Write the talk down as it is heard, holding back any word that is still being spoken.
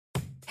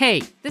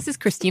Hey, this is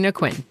Christina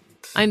Quinn.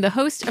 I'm the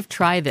host of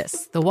Try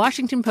This, the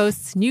Washington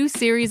Post's new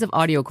series of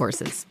audio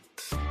courses.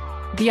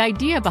 The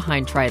idea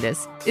behind Try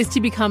This is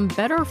to become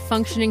better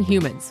functioning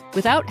humans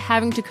without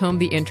having to comb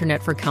the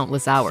internet for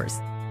countless hours.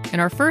 In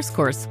our first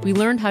course, we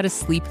learned how to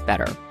sleep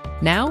better.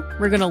 Now,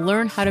 we're going to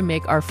learn how to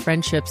make our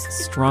friendships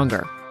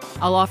stronger.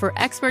 I'll offer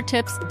expert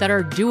tips that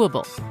are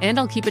doable, and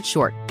I'll keep it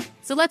short.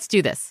 So let's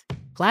do this.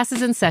 Class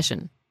is in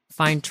session.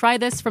 Find Try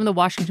This from the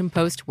Washington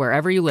Post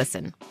wherever you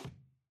listen.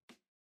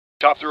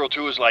 Top Thrill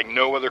 2 is like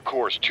no other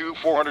course. 2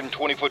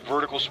 420-foot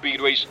vertical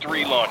speedways,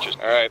 3 launches.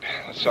 All right,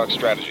 let's talk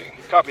strategy.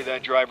 Copy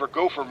that, driver.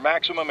 Go for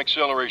maximum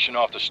acceleration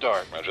off the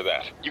start. Roger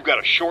that. You've got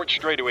a short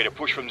straightaway to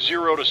push from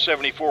 0 to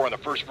 74 on the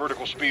first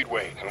vertical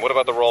speedway. And what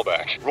about the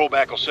rollback?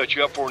 Rollback will set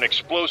you up for an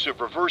explosive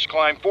reverse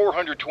climb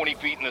 420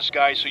 feet in the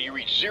sky so you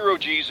reach 0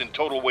 G's in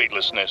total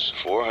weightlessness.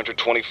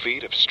 420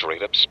 feet of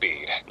straight-up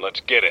speed.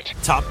 Let's get it.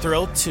 Top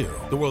Thrill 2,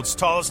 the world's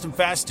tallest and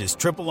fastest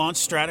triple-launch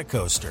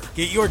stratocoaster.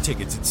 Get your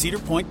tickets at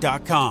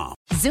cedarpoint.com.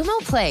 Zumo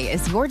Play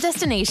is your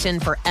destination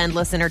for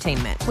endless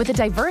entertainment. With a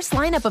diverse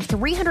lineup of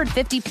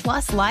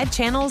 350-plus live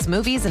channels,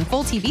 movies, and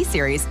full TV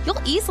series,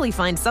 you'll easily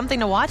find something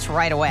to watch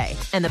right away.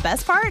 And the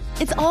best part?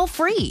 It's all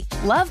free.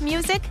 Love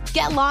music?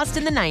 Get lost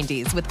in the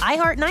 90s with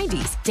iHeart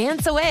 90s,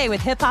 dance away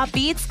with hip-hop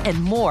beats,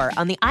 and more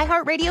on the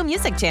iHeartRadio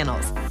music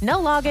channels. No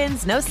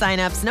logins, no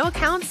signups, no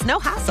accounts, no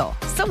hassle.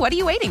 So what are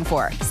you waiting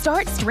for?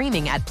 Start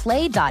streaming at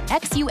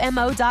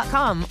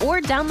play.xumo.com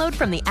or download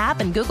from the app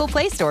and Google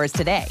Play stores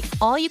today.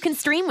 All you can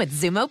stream with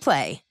Zumo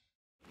Play.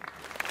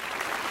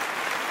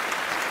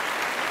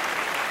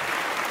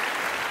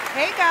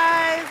 Hey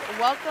guys,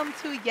 welcome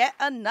to yet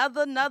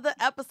another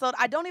episode.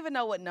 I don't even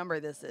know what number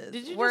this is.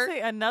 Did you just say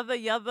another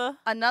yother?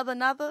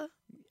 Another?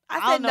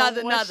 I said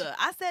another.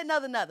 I said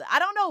another. I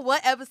don't know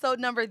what episode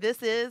number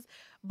this is,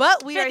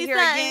 but we are here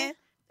again.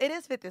 It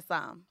is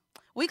 50-some.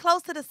 We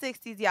close to the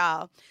 60s,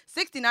 y'all.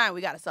 69,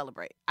 we got to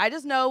celebrate. I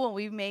just know when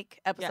we make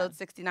episode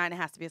 69, it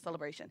has to be a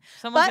celebration.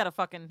 Someone's got to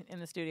fucking in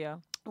the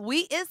studio. We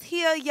is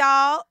here,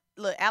 y'all.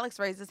 Look, Alex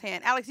raised his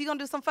hand. Alex, you going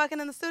to do some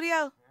fucking in the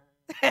studio?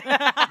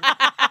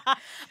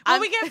 Will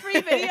we get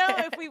free video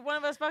if one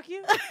of us fuck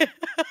you?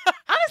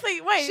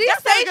 Honestly, wait. She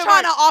say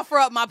trying to offer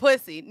up my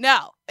pussy.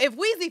 No. If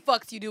Weezy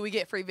fucks you, do we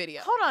get free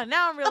video? Hold on.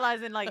 Now I'm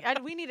realizing,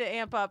 we need to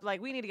amp up.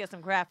 We need to get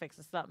some graphics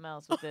and something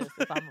else with this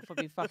if I'm going to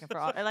be fucking for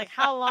all.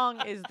 How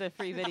long is the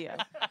free video?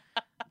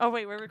 Oh,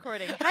 wait, we're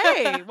recording.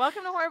 Hey,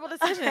 welcome to Horrible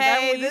Decisions.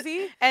 Hey, I'm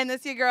Weezy. This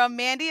is your girl,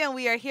 Mandy, and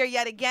we are here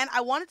yet again. I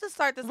wanted to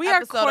start this We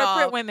episode are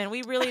corporate off. women.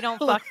 We really don't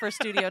fuck for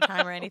studio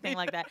time or anything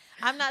like that.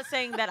 I'm not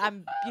saying that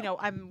I'm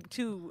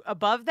too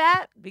above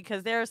that,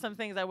 because there are some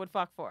things I would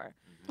fuck for.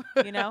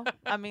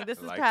 I mean, this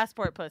is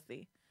passport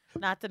pussy,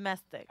 not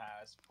domestic.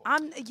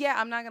 I'm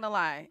not gonna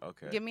lie.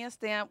 Okay. Give me a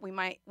stamp. We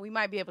might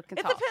be able to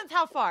It talk. depends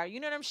how far. You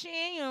know what I'm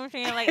saying?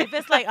 Like if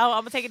it's like, oh,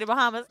 I'm gonna take it to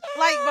Bahamas.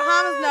 Like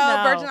Bahamas,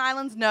 no. No. Virgin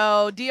Islands,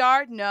 no.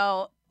 DR,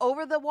 no.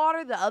 Over the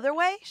water, the other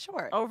way,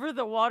 sure. Over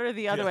the water,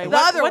 the other way.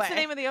 What's What's the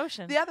name of the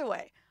ocean? The other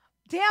way.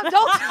 Damn, don't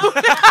do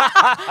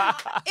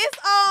that.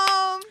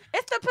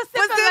 It's the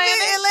Pacific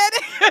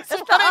Atlantic.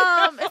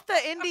 It's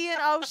the Indian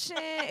Ocean.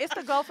 It's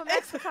the Gulf of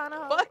Mexico.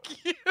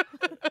 Fuck you.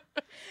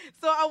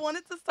 So I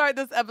wanted to start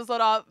this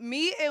episode off.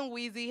 Me and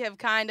Weezy have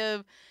kind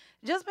of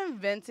just been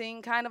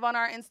venting kind of on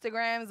our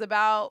Instagrams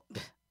about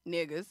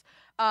niggas,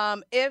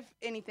 if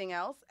anything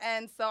else.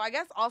 And so I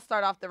guess I'll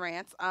start off the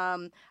rants.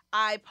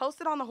 I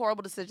posted on the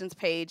Horrible Decisions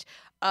page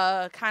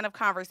a kind of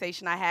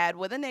conversation I had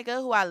with a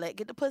nigga who I let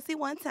get the pussy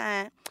one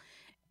time.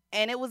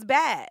 And it was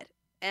bad.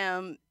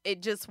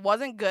 It just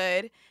wasn't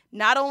good.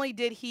 Not only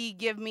did he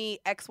give me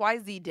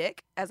XYZ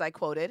dick, as I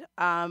quoted,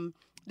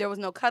 there was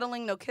no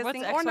cuddling, no kissing, What's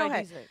or no XYZ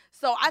head. dick?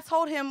 So I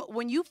told him,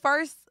 when you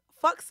first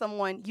fuck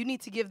someone, you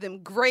need to give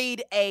them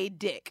grade A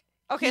dick.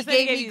 Okay, he so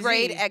gave he me you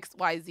grade Z.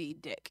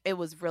 XYZ dick. It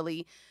was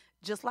really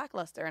just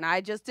lackluster, and I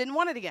just didn't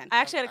want it again. I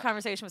actually had a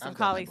conversation with some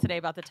colleagues today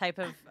about the type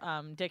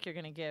of dick you're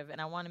going to give,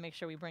 and I want to make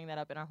sure we bring that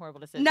up in our Horrible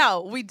Decisions.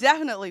 No, we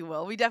definitely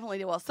will. We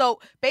definitely will.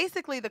 So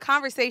basically, the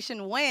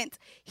conversation went,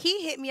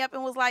 he hit me up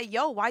and was like,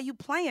 yo, why you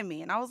playing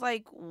me? And I was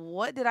like,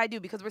 what did I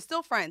do? Because we're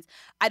still friends.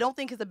 I don't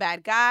think he's a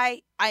bad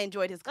guy. I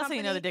enjoyed his That's how company.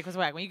 you know the dick was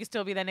whack, when you can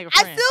still be that nigga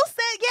I friend. still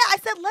said, I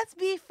said, let's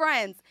be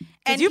friends.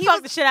 And you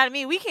fucked the shit out of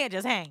me. We can't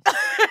just hang.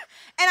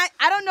 And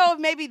I don't know if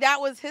maybe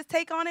that was his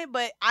take on it,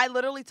 but I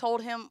literally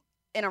told him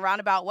in a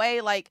roundabout way,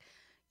 like,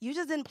 you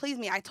just didn't please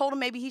me. I told him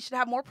maybe he should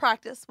have more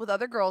practice with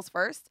other girls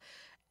first.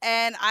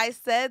 And I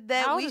said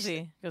that How old is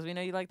he? Because we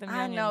know you like them young.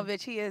 I know,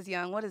 bitch, he is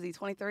young. What is he,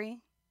 23?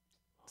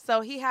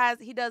 So he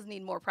does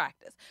need more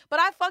practice.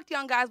 But I fucked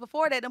young guys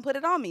before that and put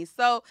it on me.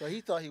 So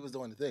he thought he was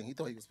doing the thing. He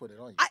thought he was putting it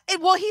on you.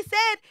 Well, he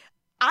said,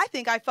 I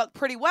think I fucked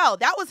pretty well.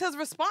 That was his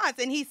response.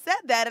 And he said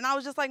that. And I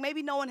was just like,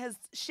 maybe no one has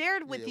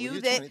shared with you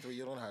when that. You're 23,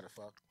 you don't know how to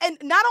fuck. And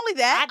not only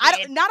that,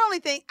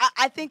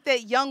 I think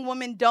that young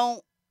women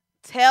don't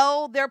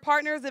tell their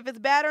partners if it's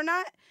bad or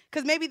not,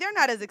 because maybe they're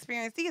not as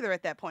experienced either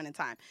at that point in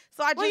time.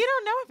 So you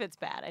don't know if it's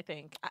bad, I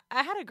think.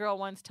 I had a girl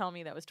once tell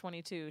me that was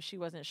 22. She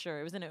wasn't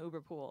sure. It was in an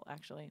Uber pool,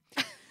 actually.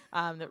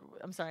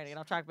 I'm sorry to get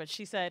off track, but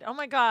she said, "Oh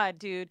my God,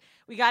 dude,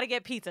 we got to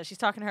get pizza." She's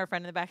talking to her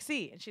friend in the back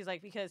seat, and she's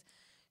like, "Because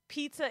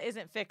pizza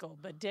isn't fickle,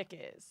 but dick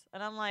is."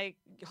 And I'm like,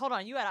 "Hold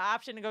on, you had an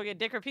option to go get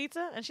dick or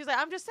pizza?" And she's like,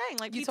 "I'm just saying,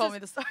 like, you told me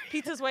the story.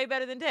 Pizza's way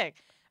better than dick."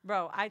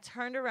 Bro, I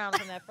turned around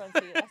from that front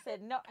seat. I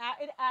said, "No,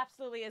 it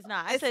absolutely is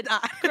not." I said,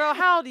 "Girl,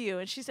 how old are you?"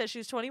 And she said she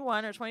was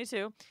 21 or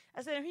 22.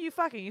 I said, "Who you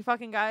fucking? You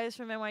fucking guys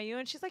from NYU?"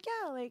 And she's like,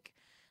 "Yeah, like,"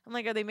 I'm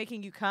like, "Are they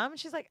making you come?" And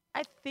she's like,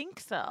 "I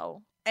think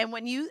so." And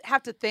when you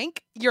have to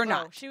think, you're Bro,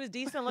 not. She was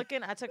decent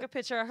looking. I took a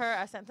picture of her.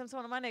 I sent them to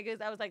one of my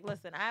niggas. I was like,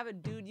 "Listen, I have a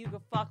dude you can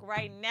fuck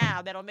right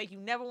now that'll make you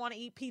never want to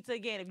eat pizza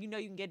again if you know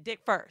you can get dick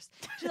first."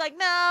 She's like,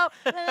 "No."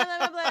 Blah, blah,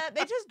 blah, blah.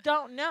 They just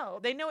don't know.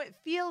 They know it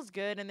feels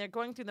good and they're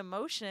going through the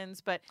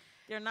motions, but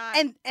they're not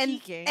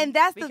peaking and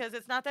that's because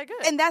it's not that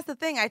good. And that's the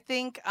thing. I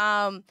think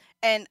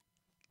and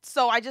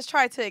so I just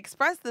tried to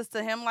express this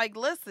to him, like,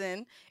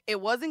 listen,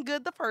 it wasn't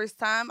good the first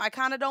time. I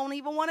kind of don't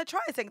even want to try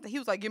a second. He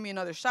was like, "Give me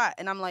another shot."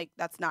 And I'm like,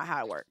 that's not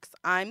how it works.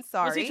 I'm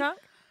sorry. Was he drunk?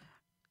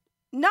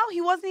 No,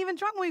 he wasn't even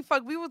drunk when we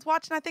fucked. We was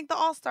watching, I think, the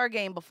All-Star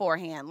game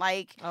beforehand.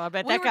 Like, Oh, I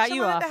bet we that were got you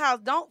chilling off. at the house.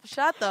 Don't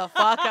shut the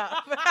fuck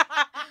up.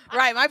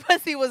 Right, my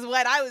pussy was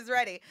wet. I was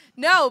ready.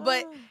 No,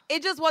 but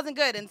it just wasn't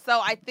good. And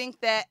so I think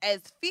that as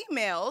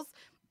females,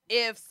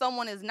 if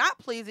someone is not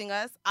pleasing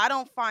us, I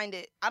don't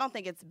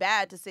think it's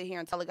bad to sit here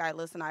and tell a guy,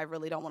 "Listen, I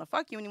really don't want to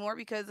fuck you anymore,"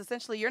 because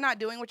essentially you're not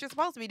doing what you're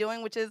supposed to be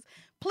doing, which is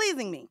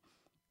pleasing me.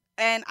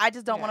 And I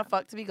just don't want to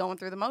fuck to be going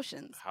through the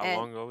motions. How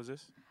long ago was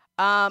this?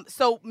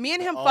 So me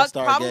and him fucked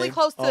All-Star probably game.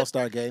 close to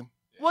All-Star game.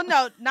 Well,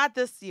 no, not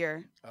this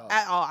year Oh.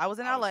 at all. I was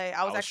in LA.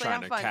 I was actually trying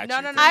having to fun. catch No,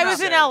 you no, no, because I no.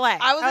 was in LA.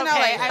 I was in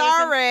Okay, LA. I was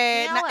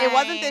Sorry. in No, it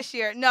wasn't LA. this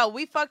year. No,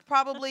 we fucked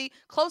probably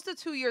close to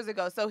 2 years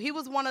ago. So he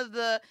was one of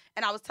the,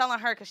 and I was telling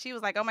her because she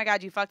was like, "Oh my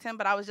God, you fucked him."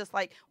 But I was just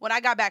like, when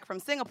I got back from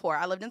Singapore,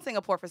 I lived in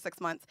Singapore for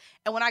 6 months.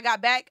 And when I got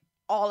back,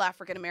 all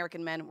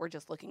African-American men were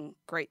just looking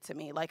great to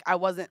me. Like I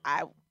was in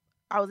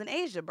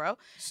Asia, bro.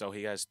 So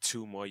he has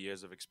 2 more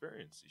years of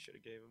experience. You should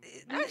have gave him.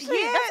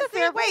 Actually, yeah, that's a see,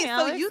 fair wait, point, so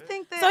Alex. you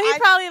think that So he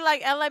probably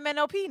like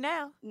LMNOP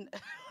now.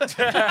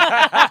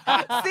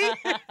 See,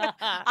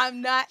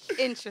 I'm not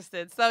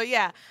interested. So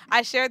yeah,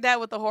 I shared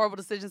that with the Horrible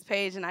Decisions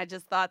page, and I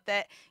just thought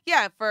that,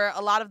 yeah, for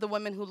a lot of the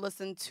women who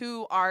listen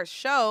to our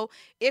show,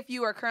 if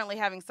you are currently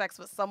having sex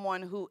with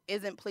someone who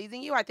isn't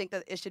pleasing you, I think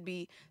that it should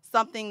be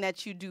something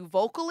that you do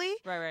vocally,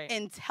 Right.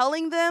 in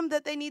telling them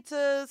that they need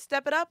to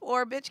step it up,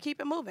 or bitch, keep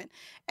it moving.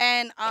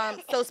 And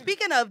so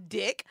speaking of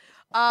dick,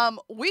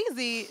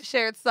 Wheezy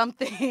shared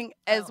something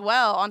as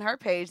well on her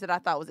page that I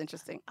thought was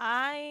interesting.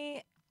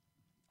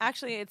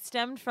 Actually, it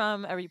stemmed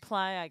from a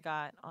reply I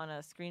got on a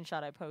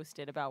screenshot I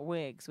posted about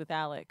wigs with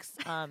Alex.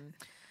 I'm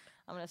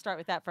going to start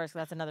with that first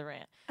because that's another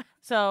rant.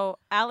 So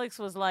Alex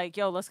was like,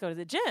 "Yo, let's go to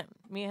the gym."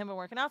 Me and him been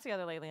working out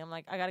together lately. I'm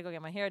like, "I got to go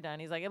get my hair done."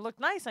 He's like, "It looked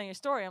nice on your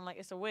story." I'm like,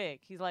 "It's a wig."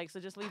 He's like, "So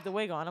just leave the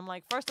wig on." I'm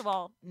like, "First of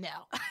all, no."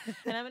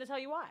 And I'm going to tell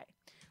you why.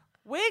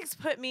 Wigs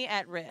put me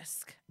at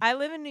risk. I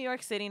live in New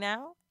York City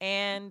now,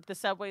 and the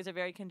subways are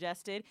very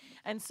congested.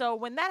 And so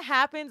when that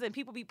happens and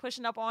people be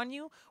pushing up on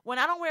you, when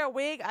I don't wear a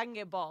wig, I can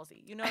get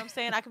ballsy. You know what I'm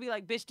saying? I could be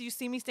like, "Bitch, do you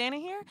see me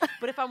standing here?"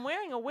 But if I'm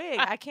wearing a wig,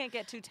 I can't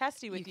get too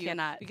testy with you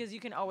cannot. because you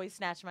can always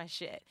snatch my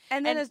shit.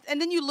 And then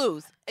then you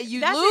lose. You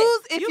That's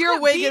lose it. if You your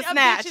could wig beat is a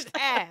snatched. bitch's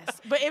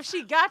ass. But if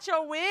she got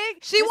your wig,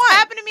 She this won.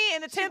 happened to me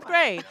in the 10th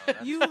grade.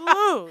 You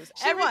lose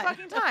She every won.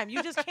 fucking time.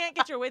 You just can't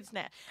get your wig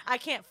snatched. I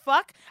can't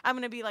fuck. I'm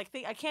gonna be like,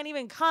 I can't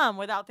even come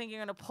without thinking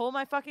you're gonna pull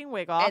my fucking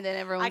wig off. And then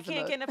everyone's I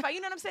can't get in a fight.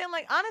 You know what I'm saying?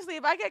 Like, honestly,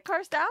 if I get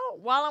cursed out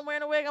while I'm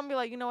wearing a wig, I'm gonna be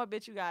like, "You know what,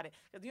 bitch, you got it."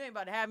 Because you ain't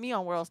about to have me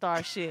on World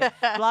Star shit.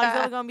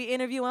 Blogzilla gonna be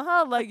interviewing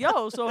her like,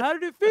 "Yo, so how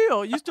did it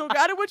feel? You still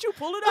got it with you?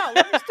 Pull it out.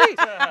 Let me see."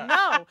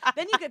 No.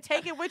 Then you could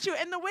take it with you.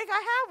 And the wig I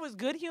have was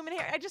good human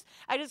hair.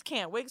 I just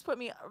can't. Wigs put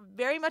me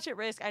very much at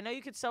risk. I know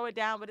you could sew it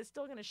down, but it's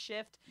still gonna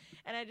shift.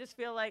 And I just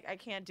feel like I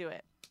can't do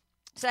it.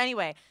 So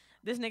anyway,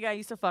 this nigga I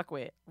used to fuck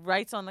with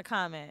writes on the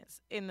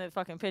comments in the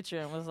fucking picture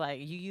and was like,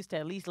 "You used to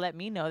at least let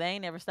me know. They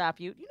ain't never stop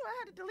you." You know,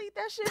 I had to delete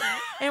that shit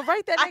and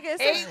write that nigga. and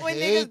say, when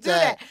hate niggas do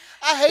that.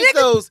 I hate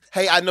those.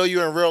 "Hey, I know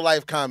you in real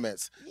life"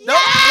 comments. No,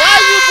 why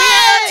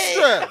are you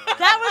being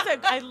extra?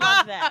 I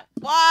love that.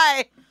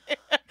 Why?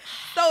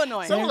 So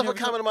annoying. Someone left a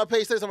comment on my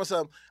page saying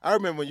something. I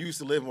remember when you used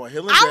to live on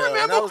Hillendale, and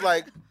remember- I was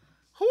like,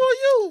 "Who are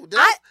you? Did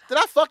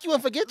I fuck you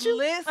and forget you?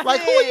 Listen.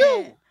 Like, who are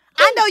you?"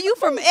 I know you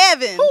from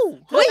Evans. Who?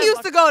 We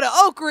used to go to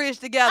Oak Ridge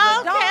together.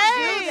 Okay.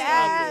 Don't do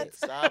that.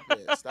 Stop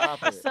it.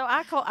 Stop it.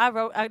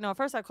 So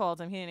first I called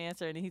him. He didn't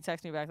answer, and he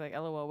texted me back like,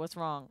 "LOL, what's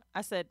wrong?"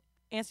 I said,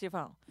 "Answer your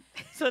phone."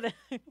 So then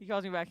he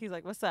calls me back. He's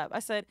like, "What's up?" I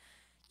said,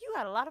 "You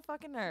got a lot of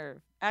fucking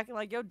nerve acting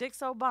like your dick's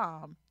so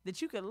bomb that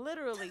you could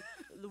literally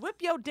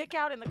whip your dick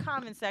out in the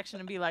comment section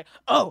and be like,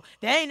 'Oh,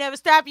 they ain't never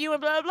stop you,'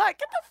 and blah, blah, blah. Get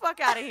the fuck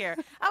out of here."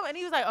 And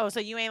he was like, "Oh, so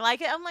you ain't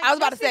like it?" I'm like, I was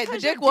about to "Just say, the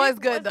because your dick was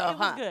good, though, it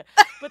huh? was good.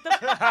 But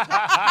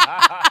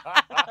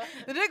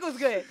The dick was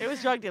good. it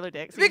was drug dealer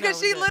dick. So you know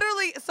Because it she was good.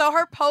 literally, so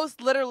her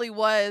post literally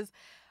was,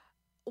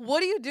 "What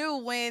do you do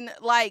when,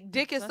 like,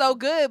 dick is so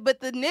good, but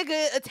the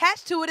nigga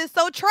attached to it is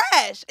so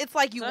trash?" It's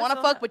like you That's want to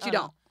so fuck, hot. but you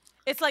don't.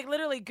 It's like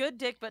literally good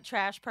dick but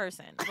trash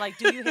person. Like,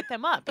 do you hit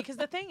them up? Because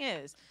the thing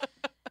is,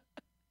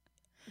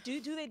 do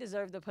they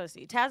deserve the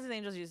pussy? Taz's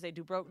Angels used to say,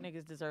 do broke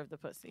niggas deserve the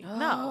pussy?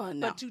 No.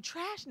 But do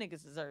trash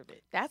niggas deserve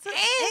it? That's a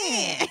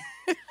thing.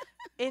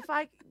 If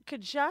I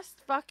could just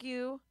fuck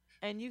you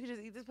and you could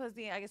just eat this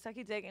pussy, I can suck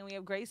your dick and we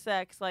have great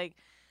sex, like,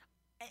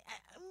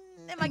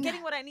 am I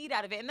getting what I need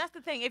out of it? And that's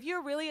the thing. If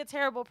you're really a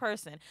terrible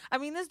person, I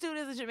mean, this dude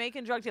is a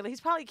Jamaican drug dealer.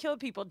 He's probably killed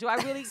people. Do I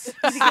really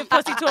does he give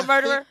pussy to a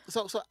murderer?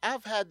 So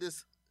I've had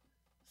this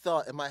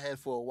thought in my head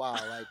for a while.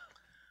 Like,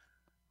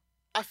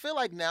 I feel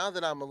like now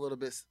that I'm a little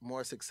bit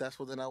more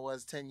successful than I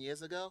was 10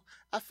 years ago,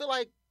 I feel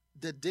like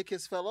the dick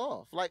has fell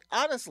off. Like,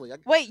 honestly.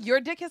 Wait, your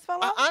dick has fell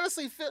off? I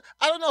honestly feel,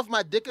 I don't know if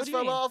my dick has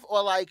fell off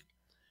or like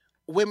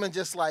women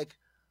just like,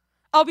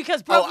 oh,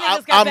 because broke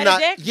niggas got better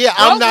dick? Yeah,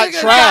 I'm not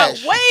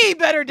trash. Way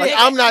better dick. Like,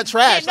 I'm not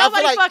trash. Can't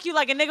nobody fuck you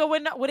like a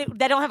nigga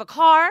that don't have a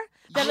car,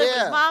 that lives with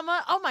Yeah. his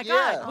mama. Oh my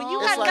God. Yeah. When you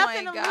It's got like-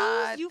 nothing Oh to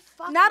my lose, you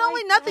fuck Not right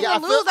only there. nothing Yeah,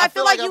 to lose, I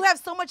feel like I'm- you have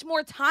so much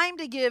more time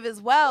to give as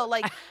well.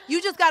 Like,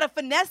 you just got to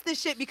finesse this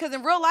shit because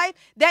in real life,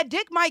 that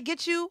dick might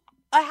get you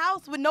a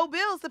house with no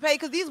bills to pay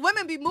because these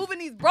women be moving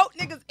these broke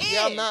niggas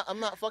in. Yeah, I'm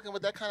not fucking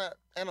with that kind of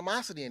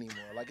animosity anymore.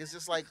 Like, it's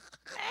just like,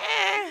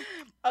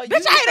 Oh,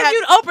 Bitch, I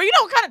interviewed Oprah. You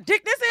know what kind of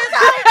dick this is?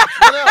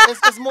 you know,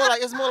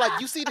 it's more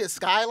like you see this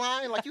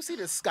skyline, like you see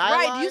this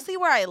skyline. Right, do you see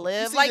where I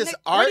live? see Like, this Nick,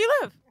 art? Where do you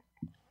live?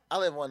 I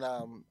live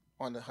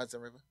on the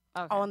Hudson River.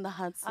 Okay. on the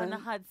Hudson. On the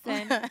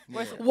Hudson.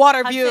 Where's it?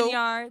 Waterview. Hudson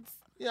Yards.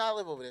 Yeah, I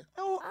live over there.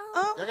 Oh,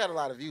 I got a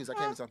lot of views. I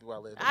can't even tell people I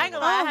live. I ain't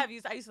gonna lie,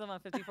 I used to live on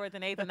 54th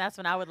and 8th, and that's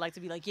when I would like to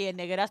be like, yeah,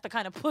 nigga, that's the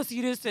kind of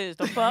pussy this is.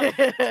 The fuck?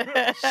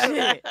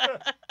 Shit.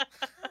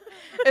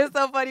 It's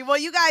so funny. Well,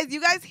 you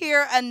guys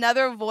hear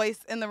another voice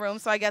in the room,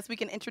 so I guess we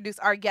can introduce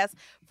our guest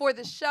for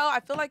the show. I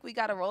feel like we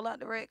got to roll out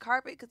the red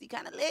carpet because he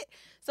kind of lit.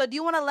 So do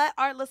you want to let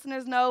our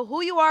listeners know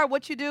who you are,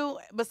 what you do,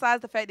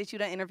 besides the fact that you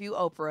done interview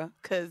Oprah?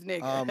 Because,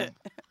 nigga.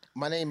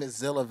 My name is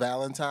Zilla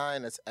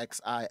Valentine. That's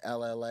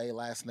Xilla,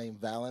 last name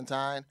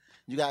Valentine.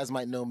 You guys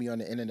might know me on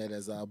the internet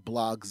as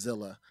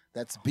Blogzilla.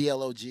 That's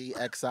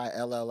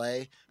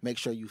BLOGXILLA. Make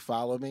sure you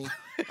follow me.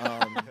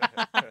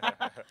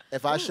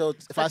 If I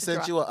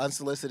sent you an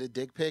unsolicited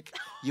dick pic,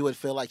 you would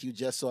feel like you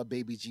just saw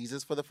baby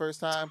Jesus for the first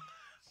time.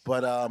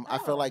 But I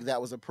feel like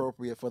that was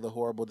appropriate for the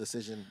Horrible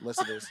Decision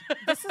listeners.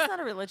 This is not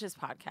a religious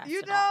podcast. You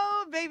at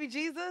all. know, baby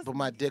Jesus. But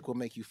my dick will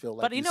make you feel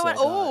like But you know what?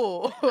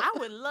 saw God. I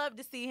would love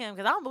to see him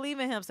because I don't believe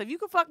in him. So if you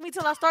can fuck me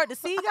till I start to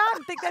see God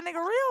and think that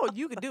nigga real,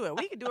 you can do it.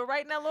 We can do it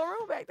right in that little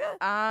room back there.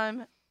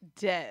 I'm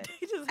dead.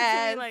 He just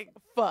As like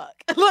fuck.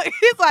 Look,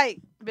 he's like,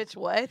 bitch,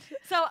 what?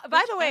 So,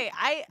 by the way,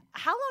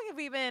 how long have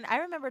we been? I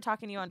remember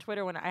talking to you on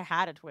Twitter when I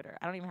had a Twitter.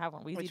 I don't even have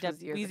one. Which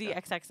was years Weezy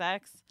ago. XXX.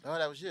 Oh,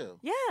 that was you.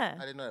 Yeah. I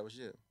didn't know that was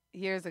you.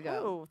 Years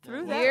ago. Ooh,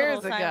 through that Years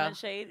little ago. silent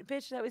shade.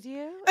 Bitch, that was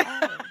you?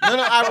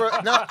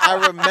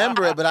 I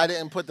remember it, but I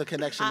didn't put the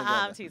connection together.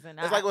 I'm teasing.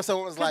 It's like when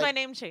someone was Because like, my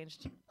name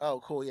changed.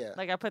 "Oh, cool, yeah."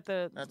 Like I put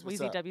the That's what's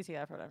Weezy up.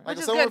 WTF or whatever. Like Which if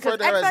is someone good, 'cause referred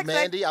to her as XXX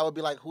Mandy, I would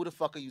be like, "Who the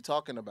fuck are you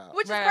talking about?"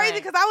 Which is Right, crazy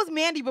right. because I was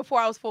Mandy before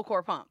I was Full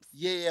Core Pumps.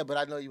 Yeah, but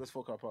I know you was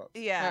full car pump.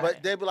 Yeah.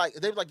 But they'd be like,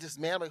 this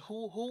man, I'm like,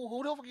 who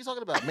the fuck are you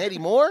talking about? Mandy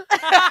Moore?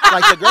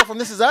 Like the girl from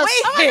This Is Us? Wait.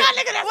 Oh my God,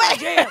 nigga,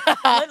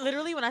 that's my jam.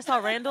 Literally, when I saw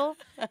Randall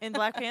in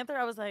Black Panther,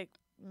 I was like,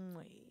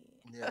 wait.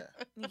 Yeah.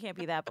 You can't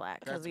be that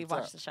black because That's we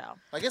what's watched the show.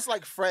 Like it's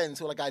like friends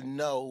who like I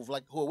know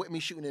who are with me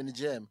shooting in the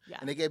gym, Yeah.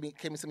 and they came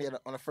me to me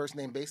on a first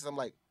name basis. I'm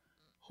like,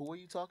 who are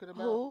you talking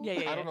about? Who? Yeah, yeah,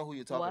 I yeah. don't know who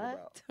you're talking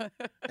What?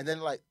 about. And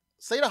then like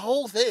say the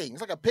whole thing.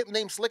 It's like a pimp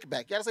named Slickback.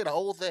 You gotta say the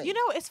whole thing. You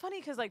know, it's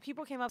funny because like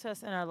people came up to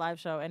us in our live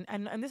show, and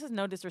this is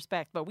no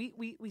disrespect, but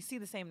we see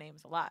the same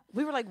names a lot.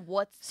 We were like,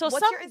 what's So what's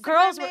some your Instagram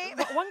girls, name?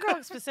 one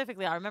girl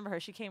specifically, I remember her.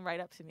 She came right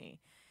up to me,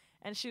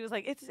 and she was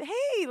like, "It's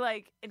hey,"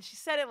 like, and she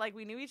said it like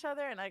we knew each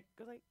other, and I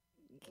was like,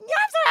 "Yeah,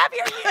 I'm so happy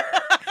you're here."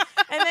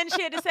 And then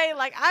she had to say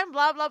like, "I'm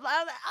blah blah blah."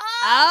 I was like,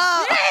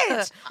 "Oh,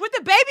 bitch, with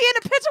the baby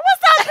in the picture.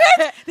 What's up,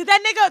 bitch? Did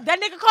that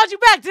nigga called you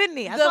back, didn't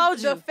he? I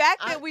told you." The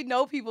fact that we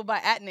know people by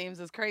at names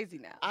is crazy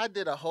now. I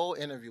did a whole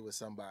interview with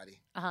somebody,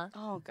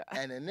 Oh God.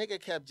 and the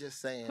nigga kept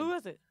just saying, Who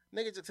was it?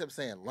 Nigga just kept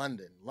saying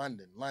London,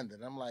 London,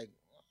 London. I'm like,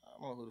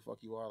 I don't know who the fuck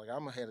you are. Like,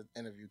 I'm gonna to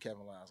interview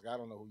Kevin Lyles. Like, I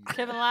don't know who you are.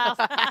 Kevin Lyles.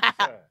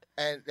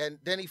 And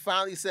then he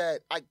finally said,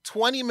 like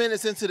 20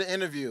 minutes into the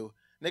interview,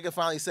 nigga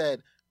finally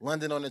said,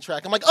 London on the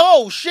track. I'm like,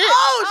 oh shit.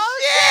 Oh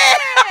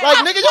shit! Like,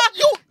 nigga,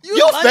 you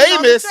London on the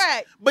famous,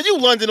 track. but you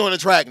London on the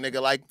track,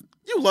 nigga. Like,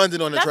 you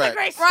London on the That's track. a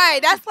great Right,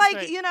 that's like,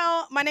 great. you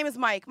know, my name is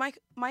Mike. Mike,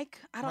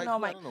 I don't know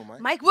Mike. I don't know, Mike.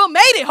 Mike Will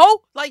made it,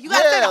 ho. Like, you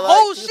gotta say the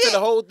whole you shit. say the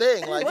whole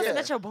thing. Like, What's yeah. the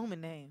Metro Boomin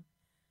name?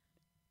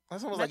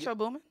 That's almost Metro like,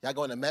 Boomin? y'all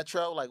going to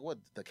Metro? Like, what,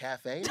 the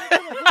cafe?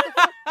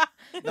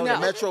 No. The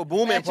Metro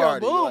Boomin Metro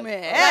party. You're like,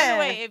 Boomin. By Yeah. the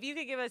way, if you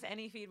could give us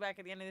any feedback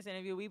at the end of this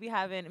interview,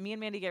 me and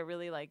Mandy get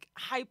really like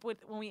hype with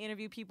when we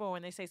interview people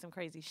when they say some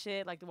crazy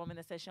shit, like the woman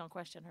that says she don't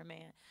question her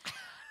man,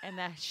 and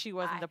that she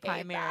wasn't the I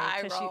hate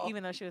primary the eye roll.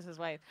 even though she was his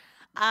wife.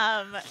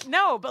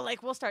 No, but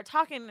like we'll start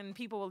talking and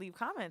people will leave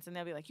comments and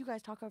they'll be like, "You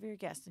guys talk over your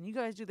guests and you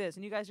guys do this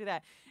and you guys do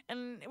that,"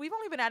 and we've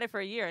only been at it for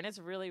a year and it's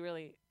really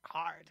really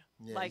hard.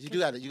 Yeah, like you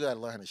gotta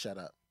learn how to shut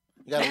up.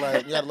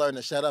 You gotta learn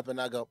to shut up and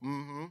not go,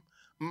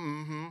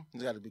 You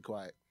gotta be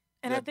quiet.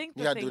 And I think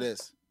you gotta do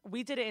this.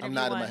 We did an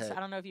interview once. I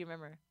don't know if you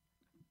remember.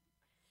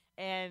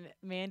 And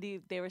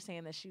Mandy, they were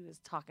saying that she was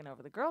talking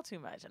over the girl too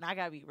much. And I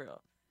gotta be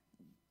real.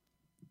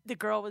 The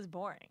girl was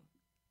boring.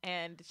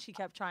 And she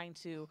kept trying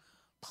to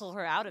pull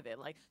her out of it.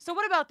 Like, so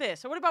what about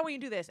this? Or what about when you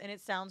do this? And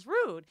it sounds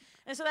rude.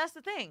 And so that's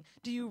the thing.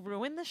 Do you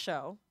ruin the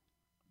show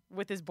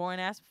with this boring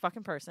ass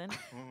fucking person?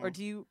 Or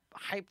do you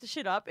hype the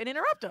shit up and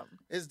interrupt them?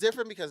 It's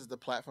different because the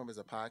platform is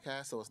a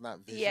podcast, so it's not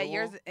visual. Yeah,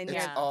 yours and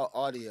it's all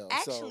audio.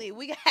 Actually,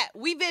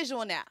 we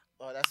visual now.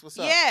 Oh, that's what's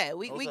up. Yeah,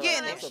 we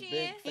getting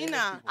it. You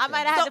know, I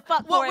might have had to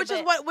fuck for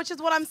it. Which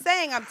is what I'm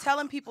saying. I'm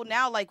telling people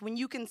now, like when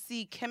you can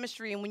see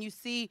chemistry and when you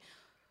see,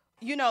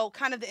 you know,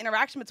 kind of the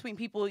interaction between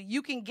people,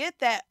 you can get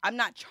that. I'm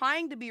not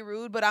trying to be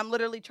rude, but I'm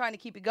literally trying to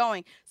keep it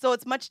going. So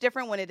it's much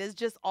different when it is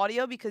just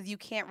audio because you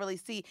can't really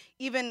see.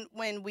 Even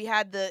when we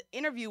had the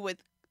interview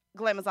with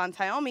Glamazon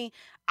Tayomi,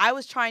 I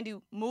was trying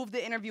to move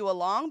the interview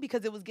along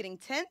because it was getting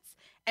tense,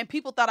 and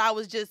people thought I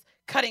was just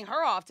cutting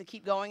her off to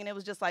keep going, and it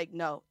was just like,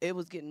 no, it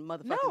was getting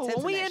motherfucking tense. No,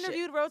 when we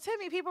interviewed interviewed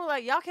Rotimi, people were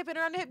like, y'all kept it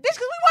around the hip, bitch,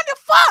 because we wanted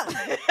to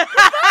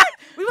fuck.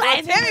 We were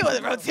like, Rotimi was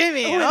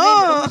Rotimi.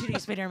 Oh, you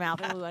spit in her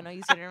mouth. Ooh, I know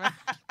you spit in her mouth.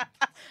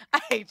 I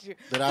hate you.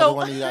 Did either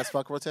one of you guys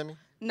fuck Rotimi?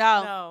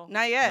 No,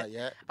 not yet. Not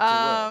yet.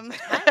 I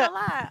ain't gonna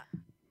lie.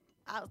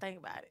 I was thinking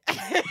about it.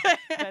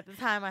 But at the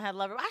time, I had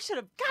lover. I should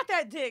have got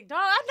that dick, dog.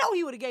 I know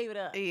he would have gave it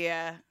up.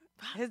 Yeah.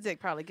 His dick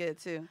probably good,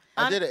 too.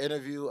 I did an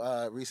interview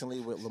recently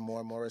with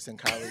Lamar Morris and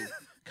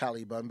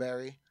Kylie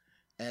Bunbury,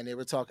 and they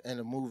were talking in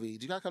a movie.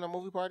 Did you guys come to a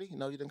movie party?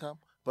 No, you didn't come?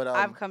 But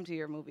I've come to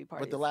your movie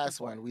party. But the last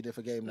one we did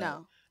for game night.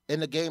 No. In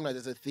the game night,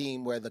 there's a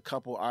theme where the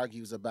couple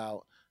argues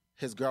about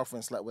his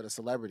girlfriend slept with a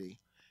celebrity.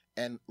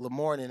 And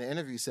Lamar in an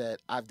interview said,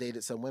 I've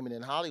dated some women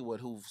in Hollywood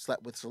who've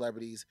slept with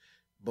celebrities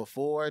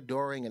before,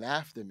 during, and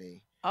after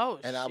me. Oh,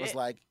 and I was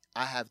like,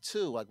 I have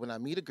too. Like, when I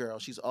meet a girl,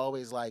 she's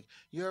always like,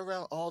 you're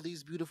around all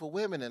these beautiful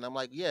women. And I'm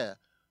like, yeah.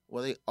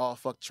 Well, they all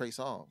fuck Trey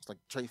Songz. Like,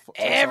 Trey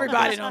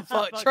everybody don't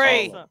fuck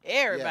Trey.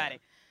 Everybody.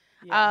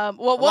 Yeah.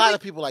 Well, a lot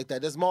of people like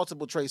that. There's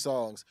multiple Trey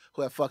Songz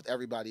who have fucked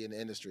everybody in the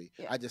industry.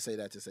 Yeah. I just say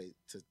that to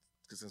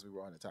since we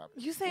were on the topic.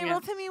 You saying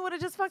Rotimi would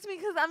have just fucked me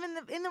because I'm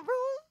in the room?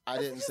 I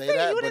didn't say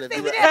that. You but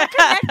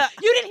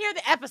you didn't hear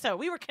the episode.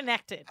 We were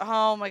connected.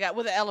 Oh my God,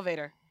 with the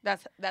elevator.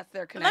 That's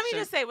their connection. Let me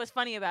just say what's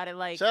funny about it.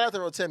 Like, shout out to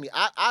Rotimi.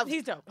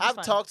 He's dope.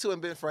 I've talked to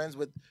and been friends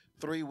with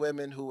 3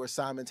 women who were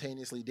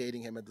simultaneously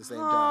dating him at the same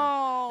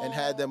time and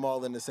had them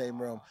all in the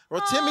same room.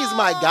 Rotimi's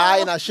my guy,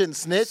 and I shouldn't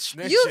snitch.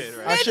 You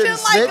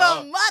snitching like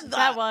a mother.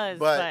 That was,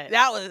 but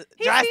that was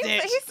dry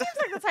snitch. He seems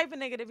like the type of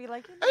nigga to be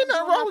like, ain't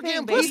nothing wrong with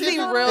getting pussy. He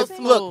real smooth.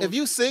 Look, if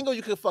you single,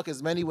 you can fuck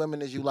as many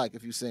women as you like.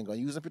 If you single,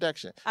 using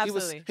protection.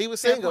 Absolutely. He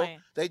was single.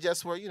 They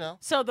just were,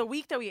 So the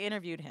week that we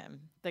interviewed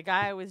him, the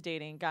guy I was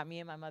dating got me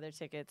and my mother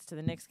tickets to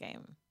the Knicks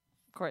game,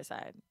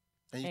 courtside.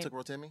 And you took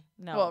Rotimi?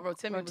 No. Well,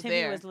 Rotimi was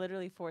there. was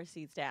literally 4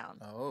 seats down.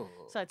 Oh.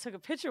 So I took a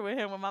picture with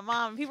him with my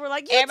mom. People were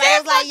like, everybody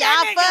was like,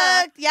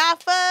 y'all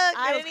fucked.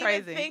 I didn't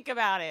even think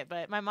about it.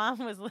 But my mom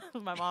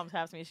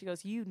tapped me. She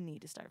goes, you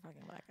need to start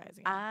fucking black guys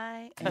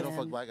again. You don't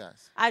fuck black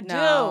guys? I do.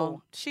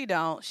 No, she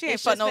don't. She ain't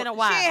fucked no. She ain't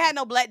had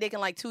no black dick in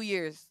like 2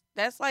 years.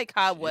 That's like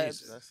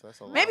cobwebs. That's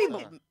a lot. Maybe.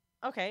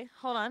 Okay,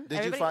 hold on.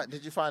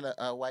 Did you find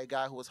a white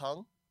guy who was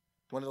hung?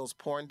 One of those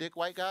porn dick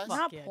white guys?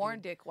 Not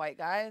porn dick white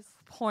guys.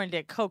 Porn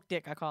dick, Coke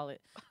dick, I call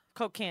it.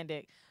 Coke can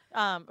dick.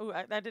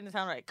 That didn't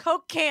sound right.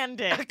 Coke can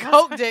dick.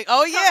 Coke dick.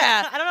 Oh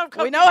yeah. I don't know if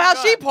Coke we know how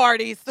she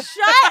parties.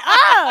 Shut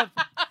up.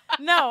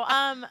 No.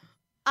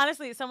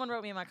 Honestly, someone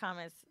wrote me in my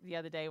comments the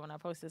other day when I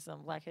posted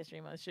some Black History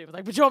Month shit. Was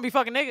like, but you won't be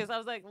fucking niggas. I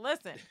was like,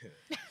 listen,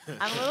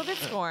 I'm a little bit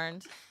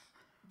scorned.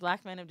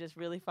 Black men have just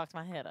really fucked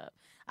my head up.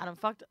 I done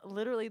fucked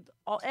literally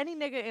any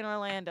nigga in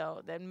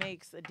Orlando that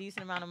makes a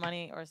decent amount of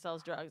money or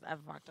sells drugs. I've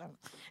fucked them.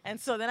 And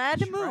so then I had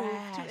to move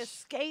to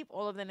escape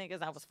all of the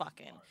niggas I was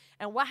fucking.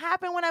 And what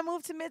happened when I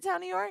moved to Midtown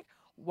New York?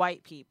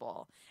 White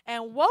people.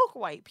 And woke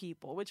white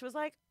people, which was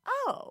like,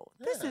 oh,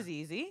 this is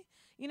easy.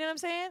 You know what I'm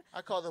saying?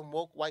 I call them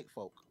woke white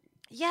folk.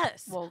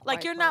 Yes. Woke like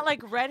white you're not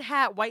like red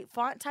hat, white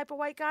font type of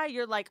white guy.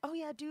 You're like, oh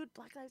yeah, dude,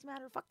 Black Lives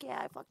Matter. Fuck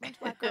yeah, I fuck bunch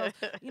of black girls.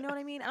 You know what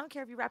I mean? I don't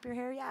care if you wrap your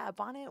hair,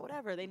 bonnet,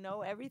 whatever. They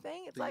know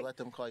everything. It's Do you like, let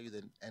them call you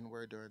the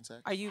N-word during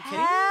sex? Are you kidding?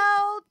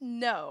 Hell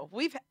no.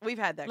 We've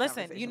had that.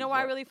 Listen, you know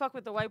why I really fuck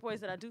with the white boys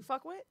that I do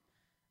fuck with?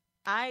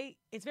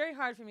 It's very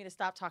hard for me to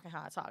stop talking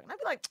how I talk. And I'd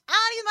be like,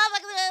 these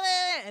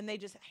motherfuckers, and they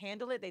just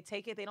handle it. They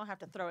take it. They don't have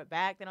to throw it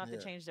back. They don't have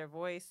to change their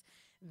voice.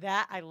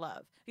 That I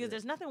love. Because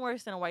there's nothing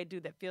worse than a white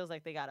dude that feels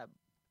like they gotta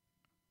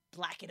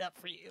black it up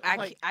for you.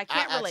 I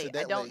can't relate.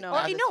 I don't know.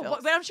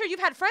 But I'm sure you've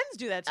had friends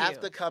do that to you.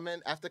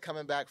 After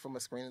coming back from a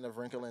screening of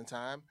Wrinkle in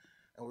Time,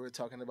 and we were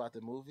talking about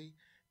the movie,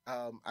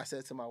 I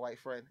said to my white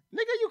friend,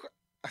 "Nigga,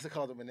 I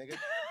called him a nigga."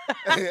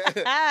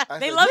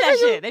 They love that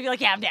shit. They be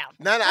like, "Yeah, I'm down."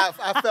 No,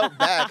 I felt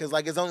bad because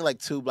like it's only like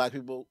 2 black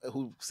people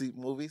who see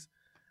movies.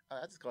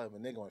 I just call him a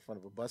nigga in front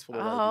of a bus full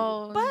of white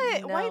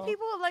people. But no. white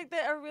people like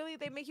that are really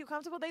they make you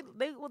comfortable.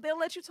 They'll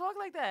let you talk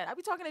like that. I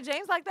be talking to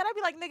James like that. I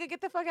be like, nigga, get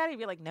the fuck out of here.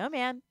 Be like, no,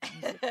 man.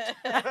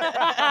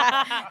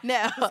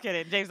 No. Just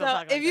kidding. James don't So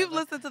talk like if you've that, but-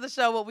 listened to the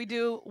show, what we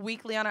do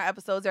weekly on our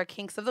episodes are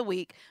kinks of the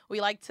week.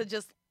 We like to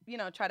just,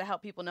 try to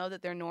help people know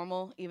that they're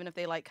normal, even if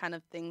they like kind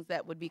of things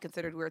that would be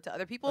considered weird to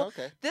other people.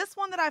 Okay. This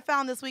one that I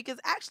found this week is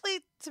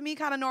actually, to me,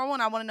 kind of normal,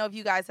 and I want to know if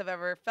you guys have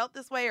ever felt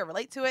this way or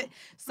relate to it.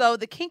 So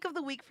the kink of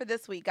the week for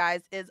this week,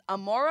 guys, is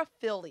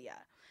amorophilia.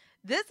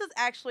 This is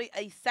actually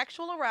a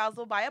sexual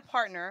arousal by a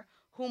partner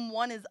whom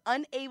one is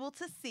unable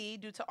to see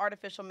due to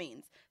artificial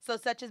means, so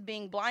such as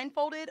being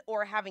blindfolded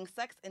or having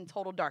sex in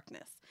total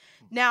darkness.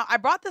 Now, I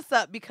brought this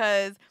up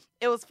because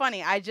it was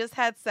funny. I just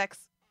had sex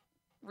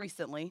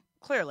recently.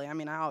 Clearly, I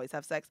mean, I always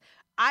have sex.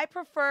 I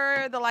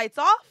prefer the lights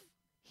off.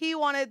 He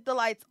wanted the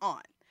lights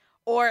on,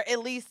 or at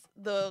least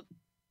the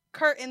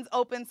curtains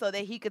open so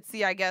that he could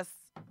see, I guess,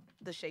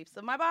 the shapes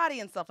of my body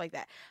and stuff like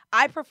that.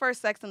 I prefer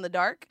sex in the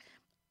dark.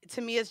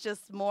 To me, it's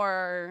just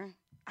more,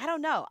 I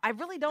don't know. I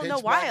really don't know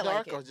Pitch why black I like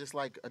dark it. or just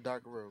like a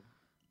dark room?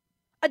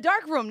 A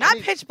dark room, not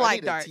pitch black I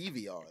need dark. a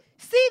TV on.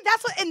 See,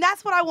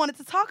 that's what I wanted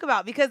to talk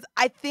about, because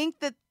I think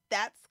that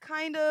that's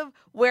kind of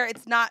where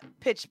it's not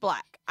pitch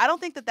black. I don't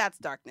think that that's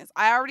darkness.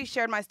 I already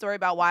shared my story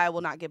about why I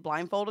will not get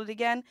blindfolded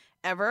again,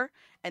 ever.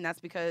 And that's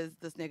because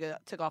this nigga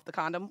took off the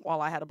condom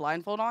while I had a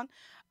blindfold on.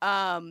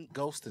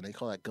 Ghosting. They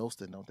call that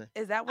ghosting, don't they?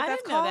 Is that what I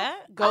that's didn't know called?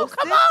 that. Ghosted?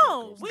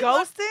 Oh, come on.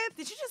 Ghosted?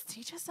 Did you just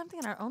teach us something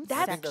in our own I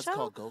sex think that's show?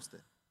 called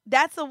ghosting.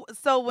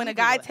 So when a me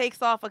guy Google that.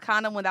 takes off a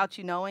condom without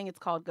you knowing, it's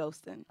called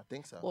ghosting. I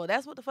think so. Well,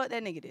 that's what the fuck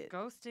that nigga did.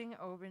 Ghosting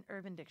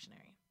Urban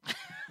Dictionary.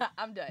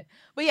 I'm done.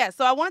 But yeah,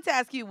 so I wanted to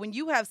ask you, when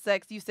you have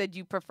sex, you said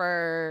you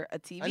prefer a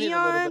TV I need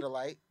on. a little bit of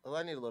light. Well,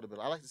 I need a little bit.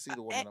 I like to see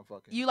the woman I'm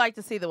fucking. You like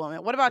to see the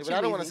woman. What Yeah, about but you?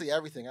 I don't want to Weezy? see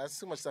everything. That's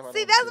too much stuff. I See,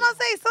 don't that's wanna what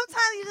I'm saying. Sometimes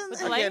you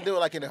just. I can't do it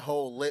like in a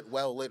whole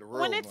well lit room.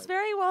 When it's like,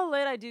 very well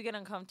lit, I do get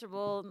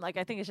uncomfortable. Like,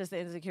 I think it's just the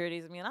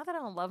insecurities of me. Not that I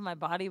don't love my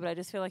body, but I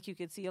just feel like you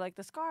could see like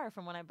the scar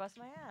from when I bust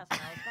my ass when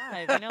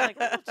I was 5. You know, like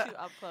a little too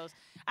up close.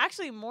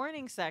 Actually,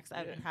 morning sex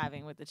I've been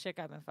having with the chick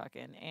I've been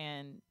fucking,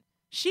 and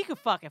she could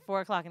fuck at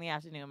 4 o'clock in the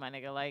afternoon, my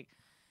nigga. Like,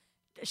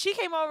 she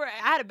came over. I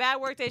had a bad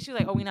work day. She was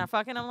like, "Oh, we not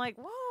fucking." I'm like,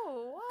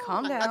 "Whoa,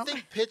 Calm down. I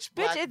think pitch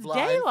black it's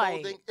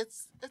blindfolding. daylight.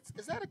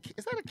 Is that a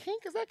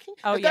kink? Is that kink?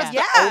 Oh, If that's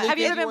yeah. the Yeah. only Have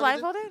you thing ever been wanna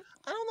do- blindfolded?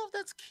 I don't know if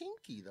that's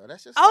kinky though.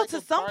 That's just Oh, like to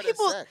a some part of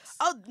people. sex.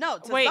 Oh no,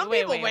 to Wait, some wait,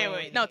 people.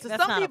 wait. No, to That's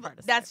some not a people, part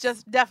of that's sex.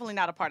 just definitely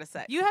not a part of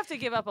sex. You have to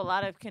give up a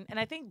lot of, and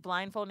I think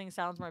blindfolding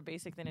sounds more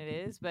basic than it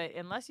is, but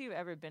unless you've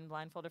ever been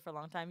blindfolded for a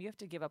long time, you have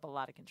to give up a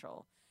lot of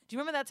control. Do you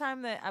remember that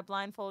time that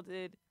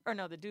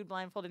the dude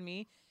blindfolded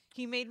me?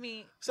 He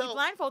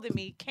blindfolded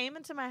me, came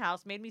into my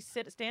house, made me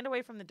stand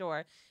away from the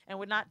door, and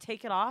would not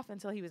take it off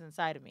until he was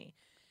inside of me.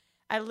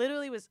 I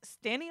literally was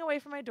standing away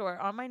from my door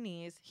on my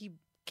knees. He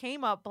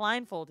came up,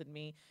 blindfolded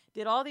me,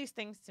 did all these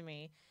things to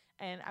me,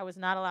 and I was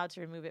not allowed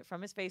to remove it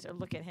from his face or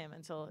look at him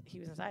until he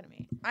was inside of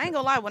me. I ain't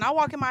gonna lie. When I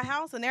walk in my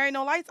house and there ain't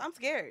no lights, I'm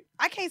scared.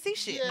 I can't see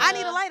shit. I need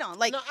a Yeah. light on.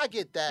 Like, no, I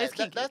get that. it's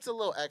kinky. That's a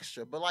little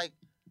extra, but like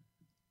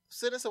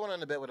sitting someone on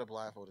the bed with a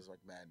blindfold is like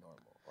mad normal.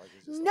 Like,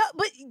 it's just no,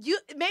 but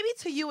maybe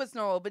to you it's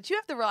normal, but you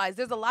have to realize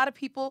there's a lot of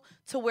people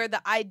to where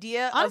the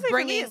idea Honestly, of for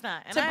me, bringing it's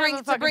not. And to I bring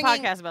have a to fucking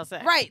bringing podcast about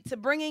sex. right to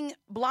bringing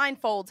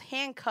blindfolds,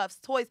 handcuffs,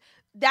 toys.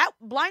 That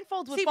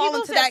blindfolds would See, fall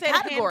people into that say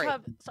category.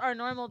 handcuffs are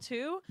normal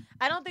too.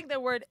 I don't think the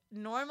word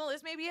normal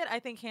is maybe it. I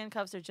think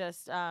handcuffs are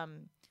just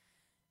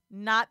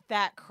not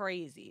that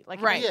crazy.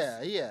 Like, Right.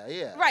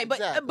 Yeah. Right,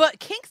 exactly. but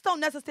kinks don't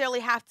necessarily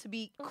have to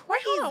be Wait,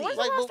 crazy. hold on. When's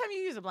Like, the last but- time you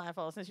used a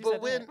blindfold? Since you but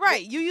said when- that.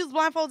 Right, you use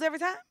blindfolds every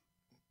time.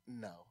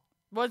 no.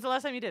 When's the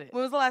last time you did it?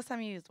 When was the last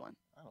time you used one?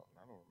 I don't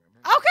remember.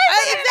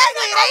 Okay,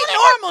 Exactly, it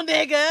ain't normal,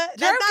 nigga.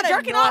 That's not a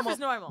jerking off normal. is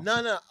normal.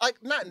 No, like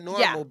not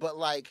normal, but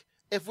like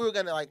if we were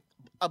gonna like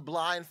a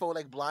blindfold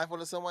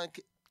someone,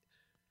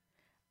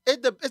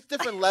 it's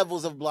different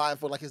levels of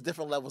blindfold. Like it's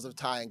different levels of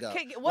tying up.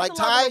 Okay, what's like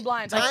the level of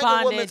blindfold? tying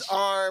Like a woman's bondage.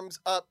 arms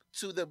up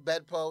to the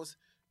bedpost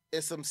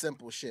is some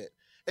simple shit.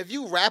 If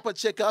you wrap a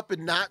chick up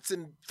in knots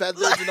and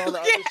feathers and all the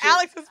other shit,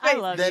 Alex's I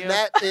face. love then you.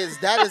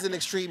 that is an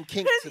extreme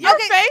kink to me. Your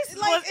face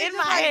like, was it's in just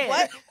my like, head.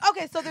 what?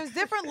 Okay, so there's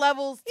different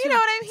levels to You know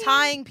what I mean?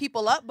 tying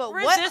people up, but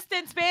what?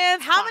 Resistance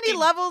bands. How many fucking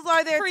levels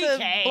are there to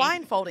pre-K.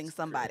 blindfolding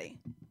somebody?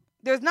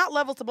 There's not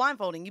levels to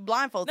blindfolding. You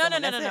blindfold No,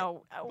 someone. no.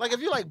 that's it. Like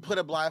if you like put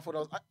a blindfold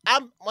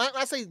on, when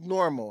I say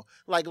normal,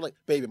 like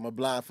baby, I'm a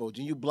blindfold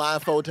you. You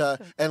blindfold her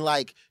and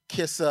like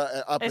kiss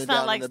her up It's and not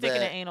down like in the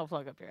sticking bed. an anal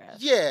plug up your ass.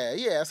 Yeah,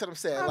 that's what I'm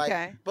saying. Okay.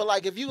 Like, but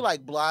like if you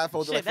like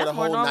blindfolded Shit, like for the that's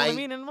more whole normal to night,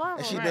 me than and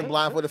blindfold, she's right? been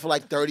blindfolded for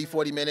like 30,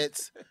 40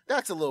 minutes,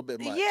 that's a little bit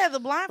much. Yeah, the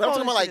But I'm blindfold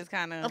talking about like is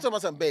kind I'm of. talking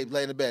about something, babe,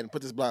 lay in the bed and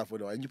put this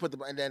blindfold on, and you put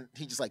and then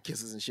he just like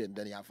kisses and shit, and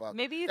then y'all fuck.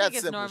 Maybe you That's think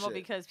it's simple normal shit.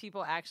 because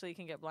people actually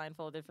can get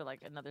blindfolded for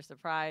like another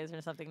surprise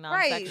or something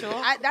Right. non-sexual.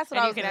 That's what and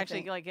I you was can gonna actually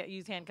think. like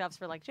use handcuffs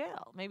for like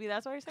jail. Maybe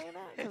that's why you're saying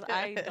that. Because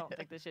I don't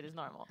think this shit is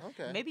normal.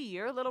 Okay. Maybe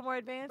you're a little more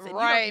advanced. And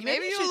Right, You don't,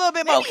 maybe you you're should- a little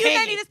bit more Maybe you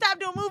kinky. need to stop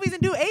doing movies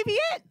and do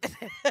AVN.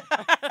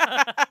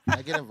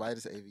 I get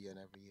invited to AVN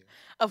every year.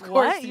 Of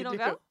course, What? You don't do.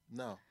 go?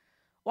 No,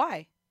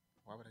 Why?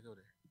 Why would I go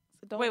there?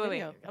 So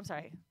Wait. I'm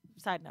sorry.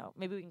 Side note.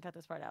 Maybe we can cut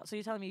this part out. So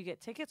you're telling me you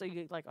get tickets or you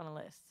get like on a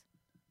list?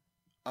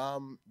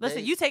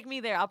 Listen, you take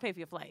me there. I'll pay for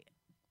your flight.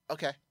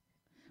 Okay.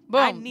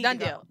 Boom. Done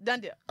deal.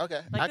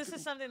 Okay. Like, this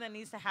is something that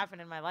needs to happen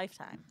in my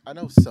lifetime. I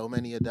know so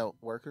many adult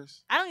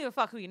workers. I don't give a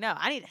fuck who you know.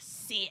 I need to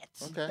see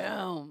it. Okay.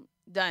 Boom.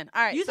 Done.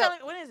 All right. You so tell me,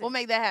 what is it? We'll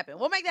make that happen.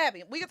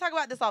 We can talk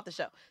about this off the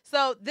show.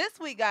 So this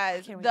week,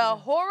 guys, can't wait the to know.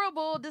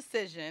 horrible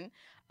decision.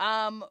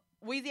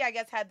 Weezy, I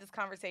guess, had this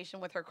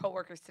conversation with her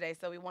coworkers today,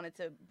 so we wanted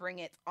to bring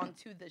it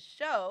onto the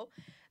show.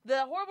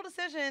 The horrible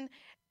decision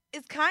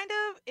is kind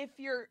of if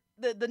you're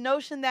the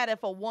notion that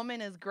if a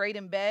woman is great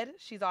in bed,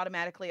 she's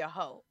automatically a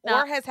hoe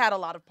Now, or has had a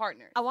lot of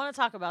partners. I want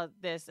to talk about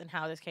this and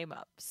how this came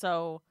up.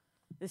 So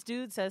this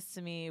dude says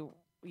to me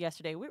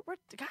yesterday,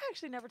 the guy I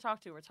actually never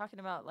talked to. We're talking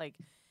about like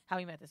how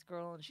he met this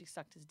girl and she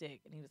sucked his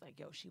dick. And he was like,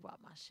 yo, she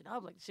whopped my shit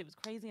up. Like, shit was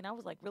crazy. And I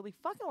was like really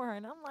fucking with her.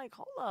 And I'm like,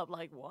 hold up.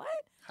 Like, what?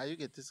 How you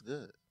get this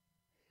good?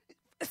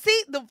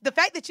 See, the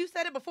fact that you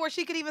said it before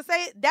she could even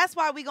say it, that's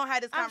why we going to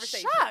have this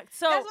conversation. I'm shocked.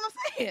 So that's what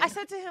I'm saying. I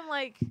said to him,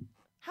 like,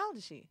 how old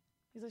is she?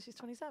 He's like, she's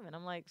 27.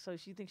 I'm like, so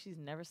she thinks she's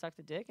never sucked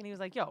a dick? And he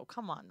was like, yo,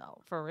 come on, though.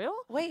 For real?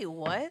 Wait,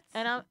 what?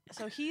 And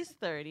so he's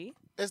 30.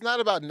 It's not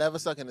about never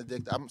sucking a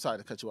dick. I'm sorry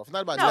to cut you off. It's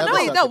not about No, never no,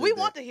 sucking no. a We dick.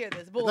 want to hear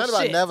this It's bullshit. not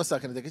about never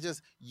sucking a dick. It's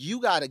just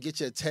you got to get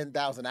your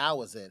 10,000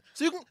 hours in.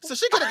 So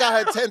she could have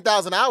got her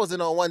 10,000 hours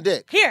in on one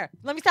dick. Here,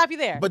 let me stop you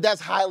there. But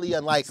that's highly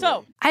unlikely.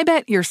 So I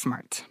bet you're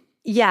smart.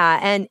 Yeah,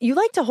 and you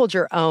like to hold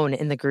your own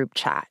in the group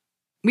chat.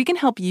 We can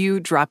help you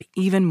drop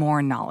even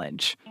more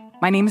knowledge.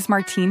 My name is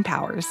Martine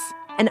Powers.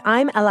 And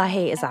I'm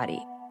Elahe Izadi.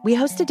 We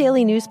host a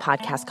daily news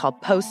podcast called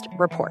Post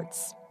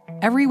Reports.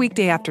 Every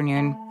weekday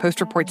afternoon,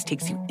 Post Reports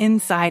takes you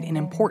inside an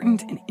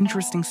important and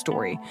interesting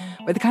story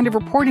with the kind of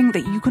reporting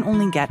that you can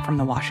only get from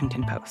the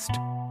Washington Post.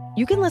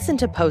 You can listen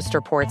to Post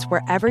Reports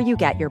wherever you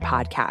get your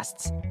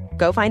podcasts.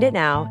 Go find it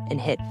now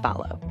and hit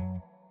follow.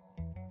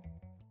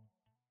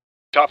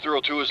 Top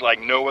Thrill 2 is like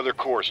no other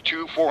course.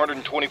 2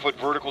 420-foot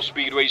vertical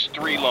speedways,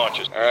 3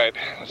 launches. All right,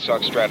 let's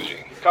talk strategy.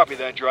 Copy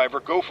that, driver.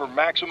 Go for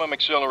maximum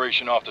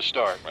acceleration off the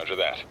start. Roger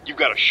that. You've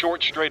got a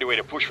short straightaway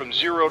to push from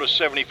 0 to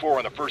 74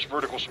 on the first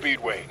vertical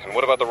speedway. And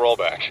what about the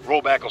rollback?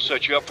 Rollback will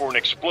set you up for an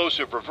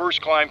explosive reverse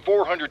climb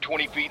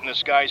 420 feet in the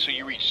sky so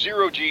you reach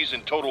 0 G's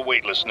in total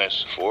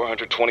weightlessness.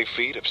 420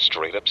 feet of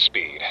straight-up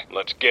speed.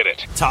 Let's get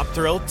it. Top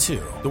Thrill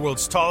 2, the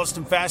world's tallest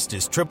and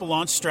fastest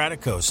triple-launch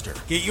stratocoaster.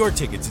 Get your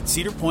tickets at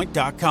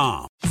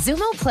cedarpoint.com.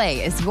 Zumo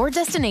Play is your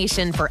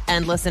destination for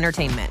endless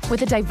entertainment.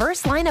 With a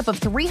diverse lineup of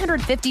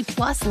 350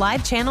 plus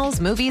live channels,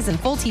 movies, and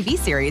full TV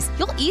series,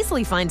 you'll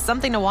easily find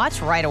something to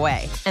watch right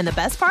away. And the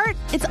best part?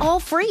 It's all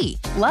free.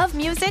 Love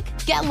music?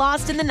 Get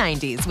lost in the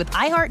 90s with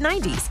iHeart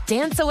 90s,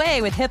 dance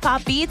away with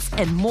hip-hop beats,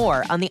 and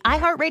more on the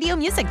iHeartRadio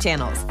music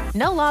channels.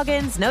 No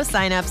logins, no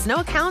signups, no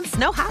accounts,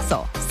 no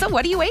hassle. So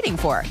what are you waiting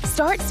for?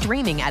 Start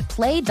streaming at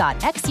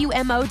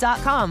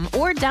play.xumo.com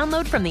or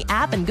download from the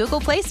app and Google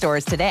Play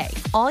stores today.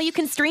 All you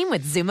can stream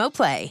with Zumo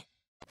Play.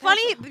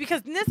 funny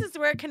because this is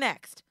where it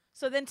connects.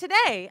 So then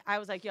today, I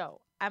was like,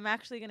 yo, I'm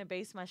actually going to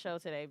base my show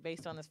today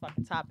based on this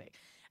fucking topic.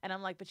 And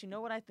I'm like, but you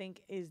know what I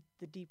think is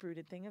the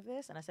deep-rooted thing of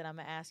this? And I said, I'm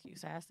going to ask you.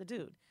 So I asked the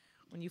dude,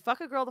 when you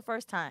fuck a girl the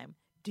first time,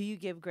 do you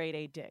give grade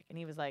A dick? And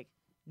he was like,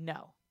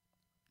 no.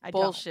 I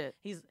Bullshit.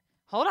 Don't.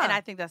 Hold on. And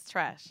I think that's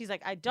trash. He's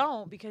like, I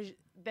don't because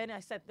then I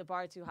set the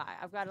bar too high.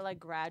 I've got to like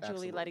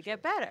gradually let it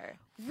get better.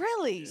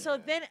 Really? So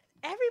then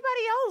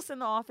everybody else in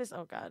the office,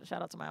 oh God,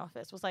 shout out to my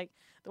office, was like,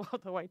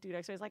 the white dude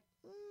actually was like,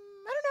 I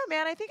don't know,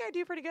 man. I think I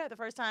do pretty good the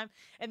first time.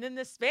 And then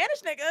the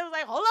Spanish nigga was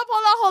like,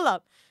 hold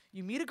up.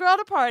 You meet a girl at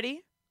a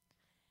party.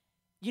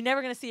 You're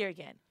never going to see her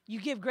again. You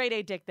give grade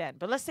A dick then.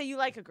 But let's say you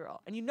like a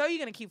girl and you know you're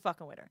going to keep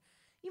fucking with her.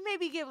 You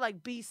maybe give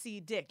like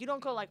BC dick. You don't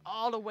go like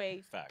all the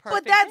way. Facts.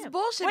 But that's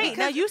bullshit. Wait, because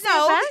now you say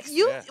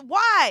facts?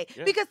 Why?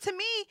 Yeah. Because to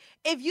me,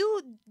 if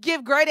you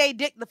give grade A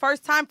dick the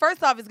first time,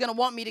 first off, it's gonna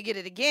want me to get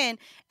it again.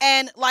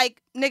 And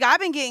like, nigga, I've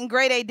been getting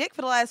grade A dick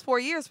for the last 4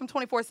 years from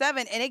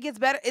 24/7, and it gets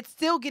better. It's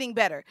still getting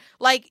better.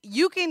 Like,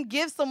 you can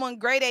give someone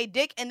grade A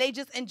dick, and they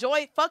just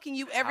enjoy fucking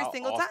you every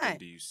single How time. often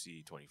do you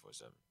see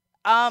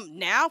 24/7?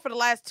 Now for the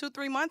last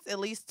 2-3 months, at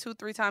least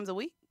 2-3 times a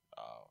week,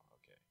 Oh,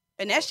 okay.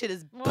 and that shit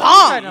is Well, bomb.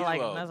 I'm He's a like,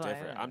 little that's why I-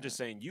 different. I'm just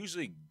saying,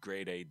 usually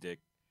grade A dick,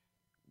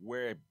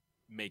 we're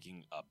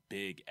making a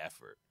big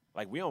effort.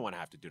 Like, we don't want to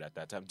have to do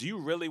that time. Do you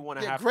really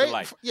want to have to, like...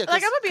 Like, I'm going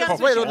to be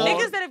honest wait, with you. hold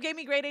on. Niggas that have gave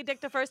me grade A dick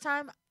the first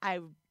time,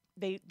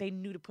 they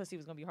knew the pussy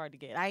was going to be hard to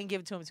get. I ain't give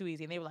it to them too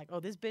easy. And they were like,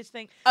 oh, this bitch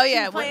think Oh, she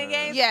yeah, was playing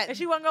games? yeah. And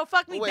she wasn't going to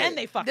fuck me? Wait, then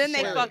they fuck then the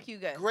they shit out fuck of me. you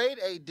good. Grade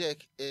A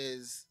dick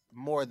is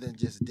more than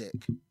just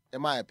dick, in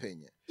my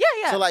opinion.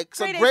 Yeah. So like,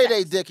 Grade A grade A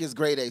sex. dick is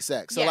grade A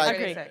sex. So Yeah, like,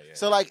 grade A Agree. sex.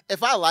 so like,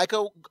 if I like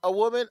a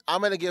woman,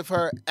 I'm gonna give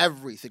her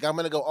everything. I'm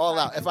gonna go all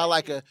out. If I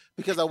like her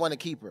because I want to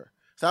keep her,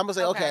 so I'm gonna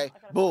say, Okay. okay,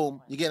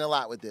 boom, you're getting a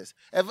lot with this.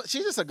 If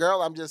she's just a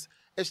girl, I'm just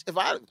if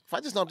I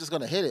just know I'm just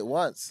gonna hit it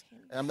once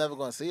and I'm never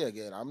gonna see her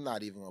again, I'm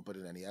not even gonna put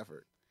in any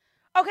effort.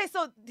 Okay,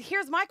 so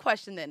here's my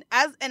question then.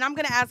 And I'm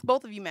going to ask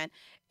both of you men.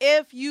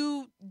 If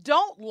you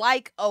don't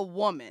like a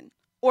woman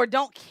or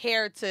don't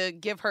care to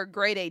give her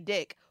grade A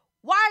dick,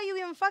 Why are you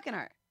even fucking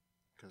her?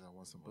 Because I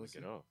want some pussy.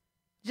 Get off.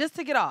 Just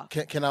to get off.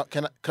 Can I?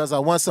 Because I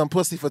want some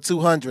pussy for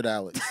 $200,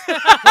 Alex.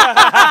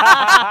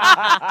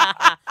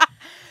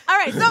 All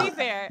right. To be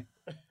fair,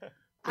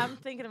 I'm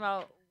thinking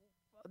about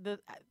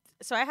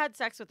So I had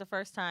sex for the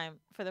first time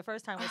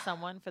with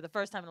someone for the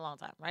first time in a long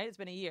time. Right? It's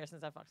been a year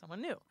since I fucked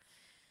someone new,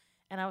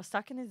 and I was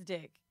sucking his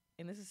dick,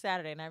 and this is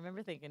Saturday, and I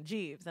remember thinking,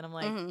 Jeeves, and I'm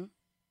like,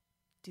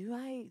 do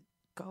I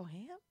go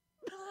ham?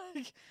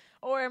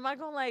 Or am I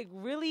going like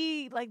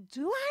really like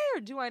do I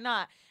or do I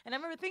not? And I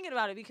remember thinking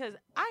about it because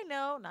I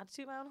know, not to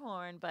toot my own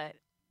horn, but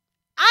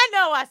I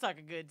know I suck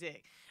a good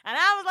dick. And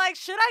I was like,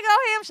 should I go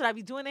ham? Should I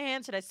be doing the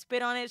hand? Should I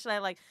spit on it? Should I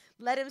like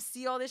let him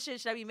see all this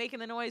shit? Should I be making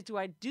the noise? Do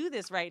I do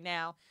this right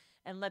now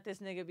and let this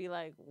nigga be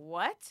like,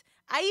 what?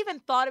 I even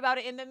thought about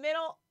it in the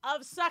middle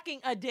of sucking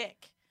a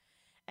dick.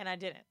 And I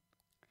didn't.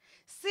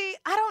 See,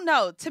 I don't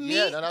know. To me,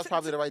 that was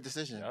probably the right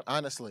decision.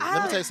 Honestly,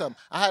 let me tell you something.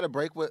 I had a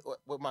break with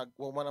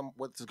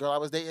this girl I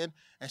was dating,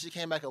 and she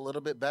came back a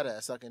little bit better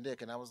at sucking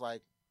dick, and I was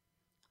like,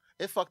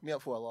 it fucked me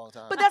up for a long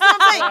time. But that's what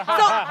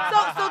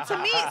I'm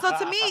saying. So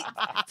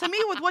to me,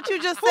 with what you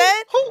just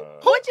said, who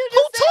taught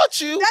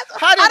you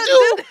how to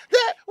do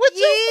that?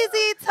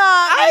 Yeezy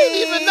taught me. I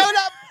didn't even know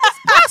that was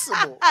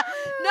possible.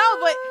 No,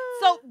 but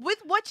so with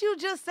what you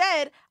just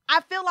said,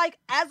 I feel like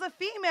as a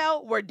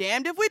female, we're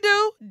damned if we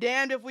do,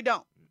 damned if we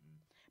don't.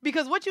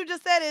 Because what you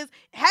just said is,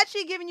 had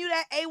she given you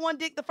that A1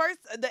 dick the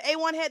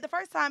A1 head the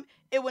first time,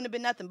 it wouldn't have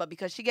been nothing. But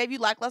because she gave you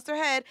lackluster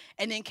head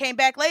and then came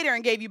back later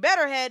and gave you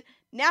better head,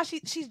 now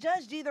she's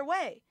judged either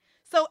way.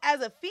 So as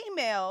a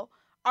female,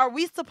 are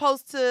we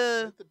supposed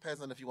to? It depends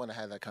on if you want to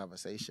have that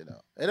conversation, though.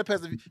 It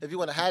depends if you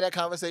want to have that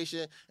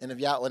conversation and if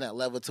y'all on that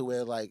level to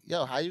where like,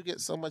 yo, how you get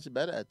so much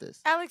better at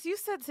this? Alex, you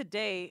said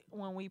today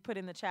when we put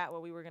in the chat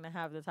what we were going to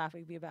have the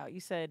topic be about, you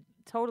said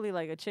totally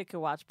like a chick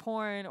could watch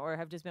porn or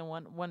have just been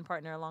one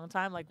partner a long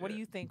time. Like, what do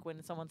you think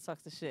when someone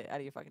sucks the shit out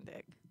of your fucking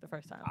dick the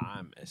first time?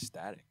 I'm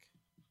ecstatic.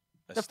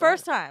 The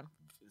first time?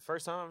 The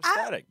first time I'm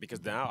ecstatic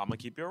because now I'm going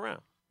to keep you around.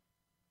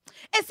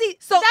 And see,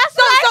 so that's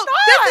what I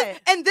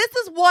thought.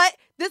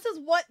 This is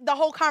what the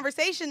whole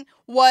conversation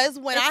was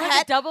when it's I like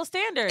had a double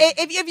standard.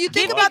 If you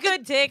think Give about me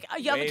good dick,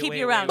 I'm gonna keep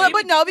you around. But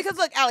no, because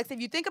look, Alex,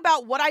 if you think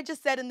about what I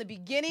just said in the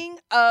beginning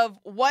of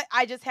what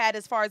I just had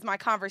as far as my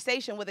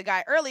conversation with a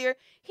guy earlier,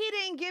 he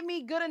didn't give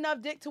me good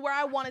enough dick to where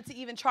I wanted to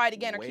even try it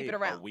again or keep it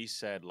around. But we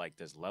said like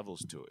there's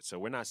levels to it, so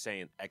we're not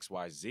saying X,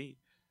 Y, Z.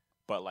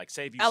 But like,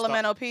 say if you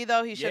Elemental P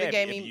though, he should have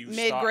gave me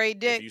mid-grade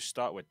dick. If you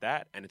start with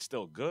that and it's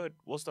still good,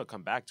 we'll still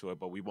come back to it,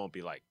 but we won't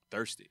be like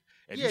thirsty.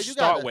 If you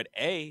start with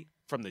A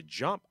from the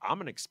jump, I'm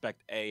gonna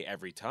expect A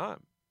every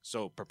time.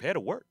 So prepare to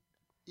work.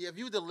 Yeah, if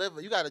you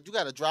deliver, you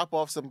gotta drop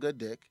off some good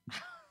dick,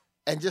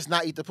 and just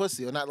not eat the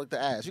pussy or not lick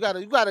the ass. You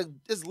gotta.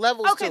 There's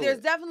levels. Okay, to there's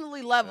it.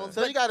 definitely levels.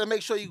 So you gotta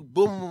make sure you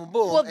boom, boom,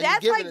 boom. Well, and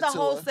that's you're like giving the it to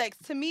whole her. sex.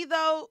 To me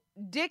though,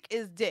 dick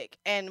is dick,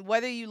 and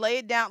whether you lay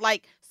it down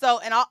like so,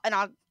 and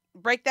I'll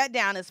break that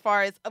down as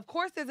far as, of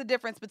course, there's a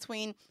difference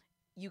between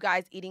you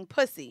guys eating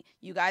pussy,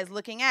 you guys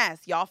licking ass,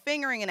 y'all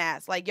fingering an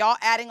ass, like y'all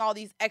adding all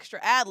these extra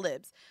ad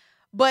libs.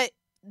 But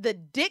the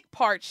dick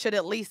part should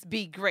at least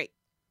be great,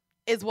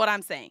 is what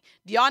I'm saying.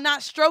 Do y'all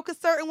not stroke a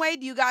certain way?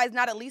 Do you guys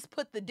not at least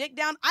put the dick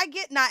down? I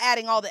get not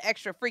adding all the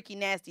extra freaky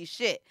nasty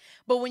shit.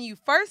 But when you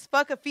first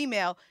fuck a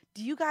female,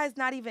 do you guys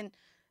not even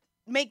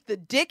make the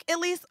dick at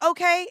least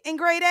okay in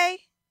grade A?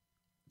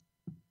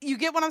 You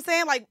get what I'm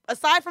saying? Like,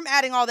 aside from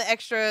adding all the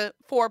extra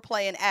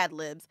foreplay and ad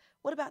libs,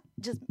 what about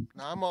just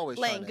I'm always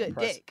laying good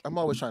dick? I'm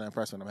always trying to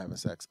impress when I'm having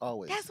sex.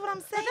 Always. That's what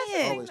I'm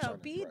saying. Always no, trying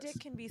to B impress.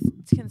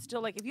 dick can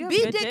still like if you have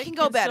B good dick can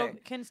go better.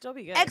 Can still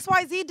be good.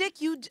 XYZ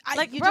dick, you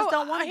like you bro, just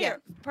don't want to get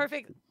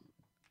perfect.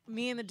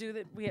 Me and the dude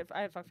that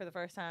I had fucked for the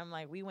first time,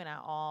 like we went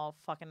out all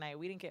fucking night.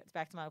 We didn't get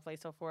back to my place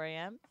till 4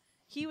 a.m.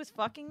 He was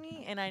fucking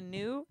me, and I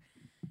knew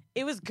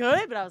it was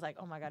good, but I was like,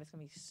 oh my God, it's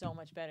going to be so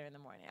much better in the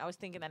morning. I was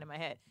thinking that in my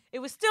head. It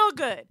was still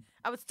good.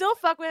 I would still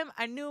fuck with him.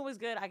 I knew it was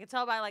good. I could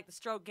tell by like the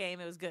stroke game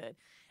it was good.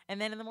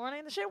 And then in the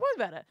morning, the shit was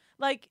better.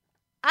 Like,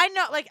 I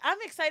know, like, I'm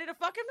excited to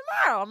fuck him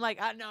tomorrow. I'm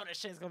like, I know this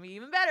shit's going to be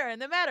even better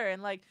and then better.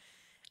 And like,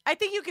 I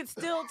think you can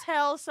still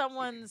tell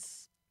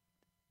someone's,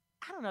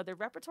 I don't know, their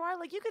repertoire.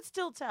 Like, you could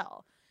still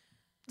tell.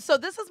 So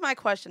this is my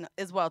question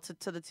as well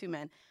to the two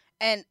men.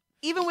 And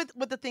even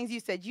with the things you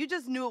said, you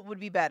just knew it would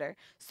be better.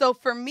 So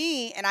for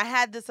me, and I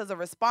had this as a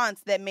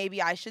response, that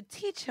maybe I should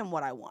teach him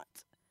what I want.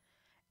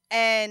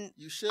 And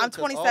you should, I'm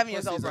 27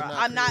 years old, bro.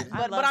 I'm not,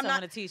 but I'm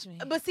not to teach me.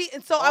 But see,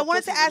 and so I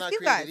wanted to ask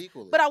you guys.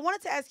 But I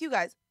wanted to ask you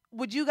guys,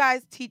 would you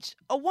guys teach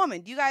a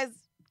woman? Do you guys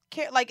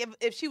care? Like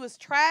if she was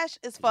trash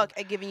as fuck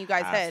at giving you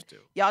guys head,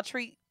 y'all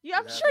treat. Yeah,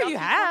 I'm sure you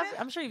have.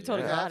 I'm sure you've told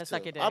a girl how to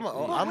suck your dick. I'm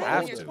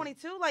you're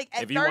 22. Like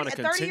at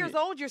 30 years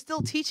old, you're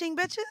still teaching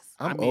bitches.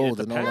 I'm old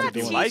and I'm not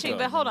doing teaching,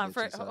 but hold on.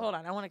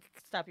 I want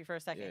to stop you for a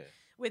second. Yeah.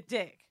 With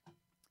dick.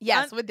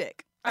 Yes, with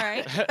dick. All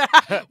right.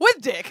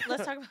 With dick.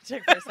 Let's talk about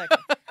dick for a second.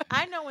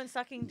 I know when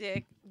sucking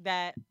dick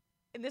that,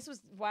 and this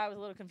was why I was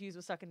a little confused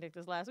with sucking dick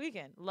this last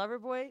weekend.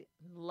 Loverboy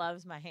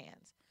loves my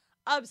hands.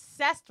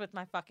 Obsessed with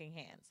my fucking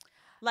hands.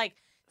 Like,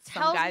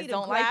 tells me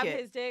to grab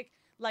his dick.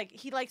 Like,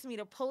 he likes me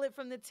to pull it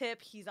from the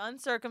tip. He's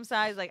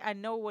uncircumcised. Like, I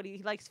know what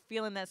he likes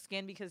feeling that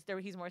skin because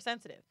he's more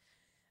sensitive.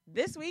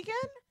 This weekend,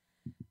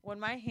 when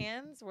my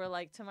hands were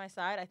like to my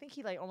side, I think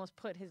he like almost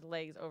put his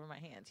legs over my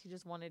hands. He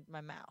just wanted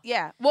my mouth.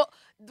 Yeah. Well,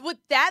 with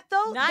that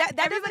though, that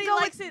everybody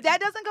likes it. That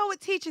doesn't go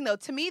with teaching though.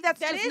 To me, that's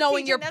just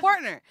knowing your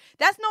partner.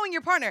 That's knowing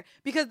your partner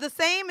because the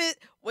same is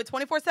with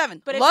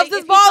 24/7. But loves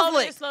his balls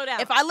licked.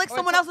 If I lick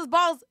someone else's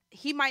balls,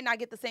 he might not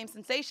get the same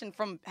sensation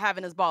from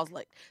having his balls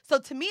licked. So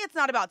to me, it's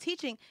not about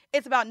teaching.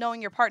 It's about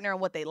knowing your partner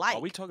and what they like.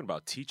 Are we talking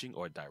about teaching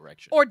or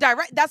direction? Or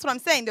direct. That's what I'm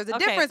saying. There's a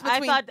difference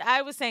between. I thought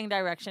I was saying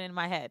direction in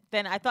my head.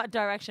 Then I thought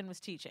direction was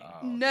teaching.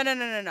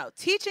 No.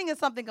 Teaching is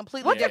something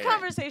completely What's different. the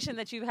conversation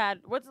that you've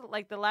had? What's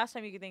like the last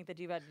time you could think that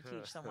you've had to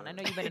teach someone? I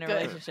know you've been in a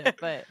relationship,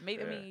 but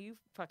maybe you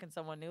fucking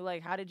someone new.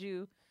 Like, how do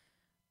you?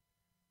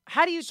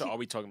 So are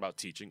we talking about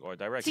teaching or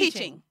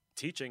direction?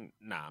 Teaching?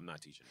 Nah, I'm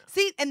not teaching now.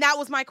 See, and that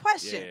was my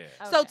question.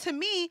 Yeah. So to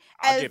me,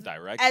 I'll give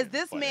direction, as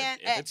this but man,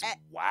 if it's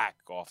whack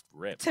off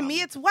rip. To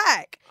me, it's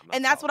whack,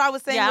 and that's what I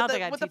was saying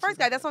with the first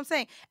guy. That's what I'm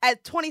saying.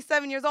 At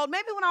 27 years old,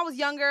 maybe when I was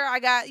younger, I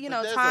got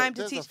time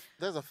to teach.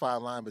 There's a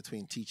fine line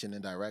between teaching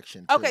and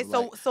direction. Okay,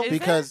 too. so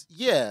because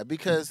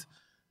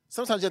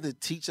sometimes you have to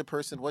teach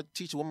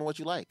a woman what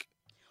you like.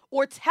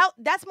 Or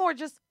that's more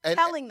just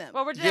telling them.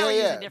 Well, we're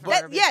using different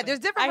verbiage. There's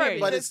different verbiage.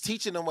 But it's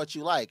teaching them what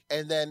you like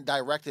and then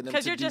directing them to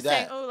do that. Because you're just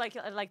saying, oh, like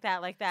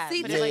that.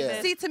 See,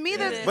 to me,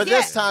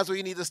 there's times where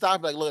you need to stop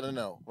and be like,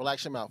 no,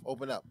 relax your mouth,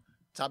 open up,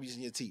 stop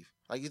using your teeth.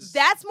 Like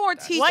that's more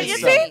teaching. What you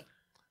see?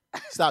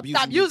 Stop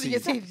using your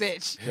teeth,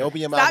 bitch. Open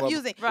your mouth. Stop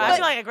using. Right. I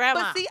feel like a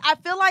grandma. But see, I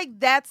feel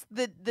like that's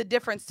the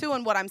difference too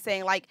in what I'm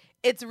saying. Like,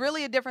 it's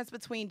really a difference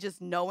between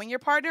just knowing your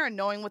partner and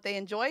knowing what they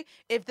enjoy.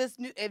 If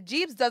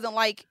Jeebs doesn't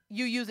like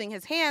you using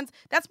his hands,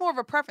 that's more of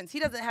a preference.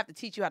 He doesn't have to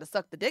teach you how to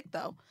suck the dick,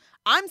 though.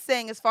 I'm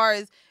saying as far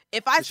as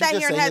if I sat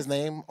here and had his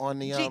name on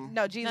the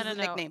Jeebs is a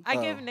nickname. I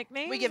give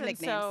nicknames. We give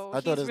nicknames. So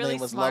I thought his really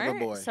name was smart,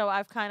 Loverboy. So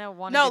I've kind of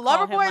wanted to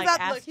call him Loverboy's like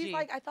out. Look, he's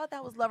like, I thought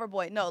that was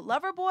Loverboy. No,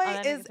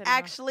 Loverboy is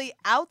actually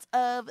out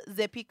of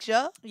the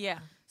picture. Yeah.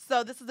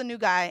 So this is a new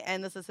guy,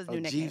 and this is his new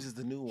nickname. Jeebs is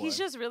the new one. He's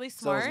just really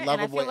smart, so and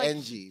I feel like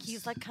Jeebs.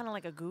 he's like kind of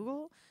like a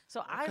Google.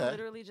 So I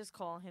literally just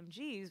call him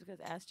Jeebs because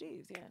Ask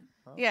Jeebs. Yeah.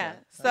 Okay. Yeah.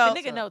 So the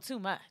nigga know too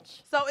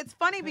much. So it's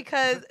funny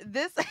because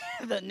the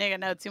nigga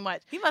know too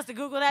much. He must have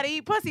Googled how to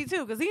eat pussy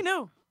too, because he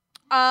knew.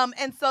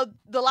 And so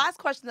the last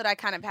question that I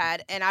kind of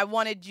had, and I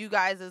wanted you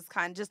guys as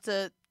kind of just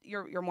to.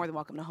 You're more than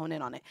welcome to hone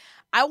in on it.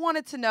 I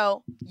wanted to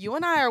know, you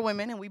and I are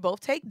women and we both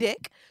take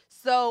dick.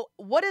 So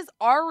what is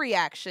our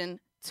reaction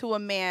to a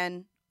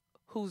man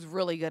who's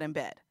really good in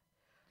bed?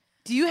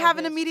 Do you have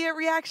an immediate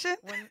reaction?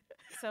 Do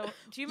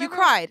you remember? You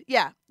cried.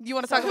 Yeah. You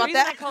want to talk about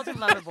that? The reason I called him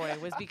Loverboy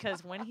was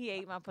because when he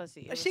ate my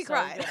pussy, it was she so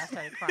cried. good, I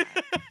started crying.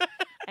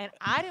 And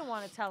I didn't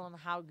want to tell him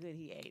how good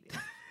he ate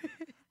it.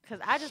 Because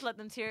I just let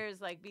them tears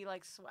be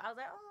like, I was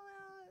like,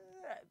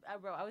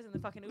 oh, I was in the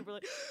fucking Uber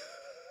like,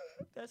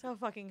 that's how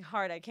fucking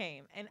hard I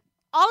came. And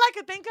all I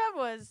could think of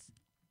was,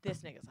 this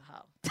nigga's a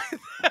hoe.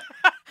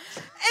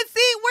 And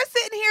see, we're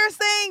sitting here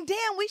saying,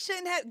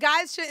 damn,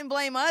 guys shouldn't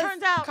blame us.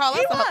 Turns out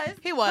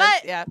he was.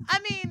 But, yeah. I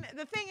mean,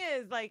 the thing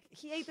is,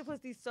 he ate the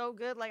pussy so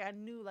good, I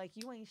knew,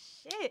 you ain't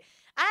shit.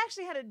 I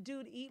actually had a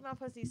dude eat my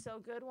pussy so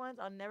good once.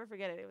 I'll never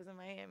forget it. It was in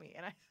Miami.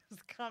 And I was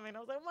coming. I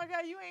was like, oh, my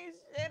God, you ain't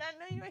shit. I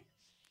know you ain't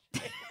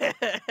shit.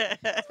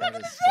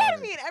 I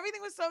mean,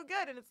 everything was so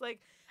good. And it's like,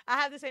 I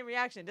have the same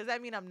reaction. Does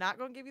that mean I'm not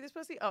going to give you this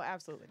pussy? Oh,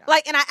 absolutely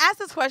not. And I asked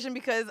this question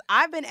because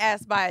I've been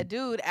asked by a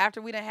dude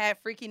after we done had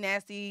freaky,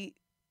 nasty,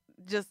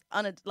 just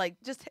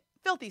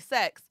filthy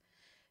sex.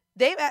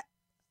 They've asked,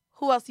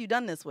 who else you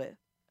done this with?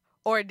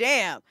 Or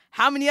damn,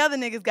 how many other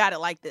niggas got it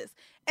like this?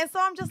 And so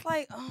I'm just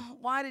like, oh,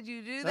 why did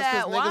you do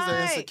that? That's because niggas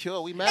are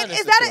insecure. We mad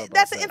insecure.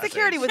 That's an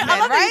insecurity with men, I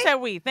love right? that you said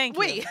we. Thank you.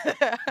 We.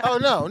 Oh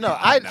no.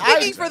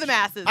 Speaking for the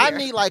masses. I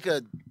need like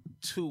a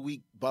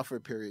 2-week buffer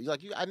period.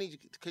 I need you.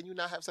 Can you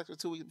not have sex for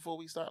 2 weeks before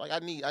we start? I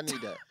need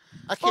that.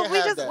 I can't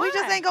have that. We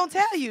just ain't gonna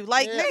tell you.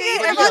 Nigga,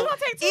 it's gonna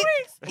take 2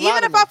 weeks.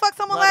 Even if I fuck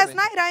someone last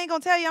night, I ain't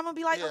gonna tell you. I'm gonna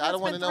be like, I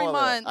don't want to know 3 all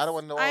months. that. I don't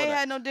want to know all I ain't that.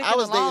 had no dick I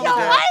was in a long dating a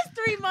time. girl. Why is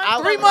 3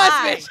 months? 3 months,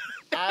 bitch.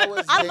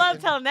 I love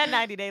telling that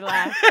 90-day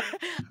lie.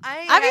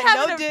 I be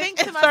having to think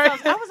to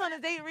myself. I was on a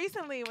date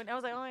recently when I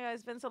was like, oh my God,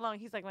 it's been so long.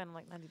 He's like, man, I'm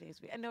like 90 days.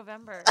 In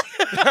November.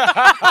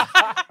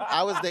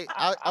 I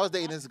was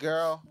dating this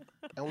girl,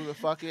 and we were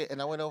fucking, and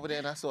I went over there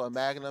and I saw a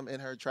Magnum in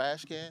her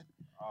trash can.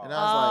 And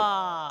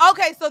I was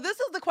okay, so this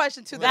is the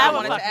question too that I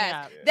wanted to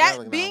ask.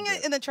 That being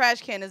in the trash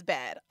can is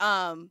bad.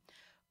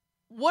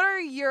 What are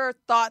your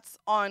thoughts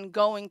on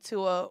going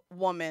to a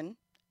woman,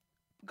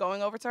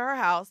 going over to her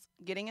house,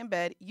 getting in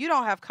bed? You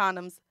don't have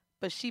condoms,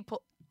 but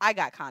I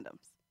got condoms.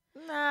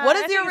 Nah, what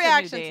is your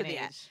reaction to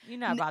that? You're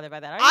not bothered by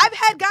that, are you? I've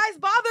had guys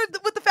bothered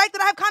with the fact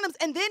that I have condoms,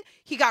 and then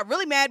he got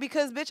really mad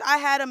because, bitch, I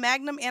had a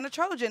Magnum and a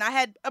Trojan. I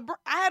had a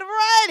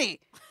variety.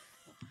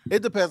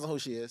 It depends on who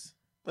she is.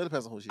 It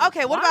depends on who she is.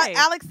 Okay, what about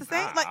Alex the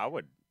same? I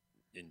would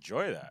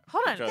enjoy that.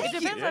 Hold on. It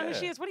depends on who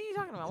she is. What are you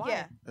talking about? Why?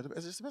 Yeah. It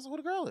just depends on who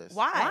the girl is.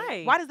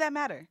 Why? Why does that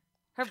matter?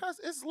 Because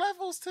it's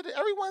levels to the.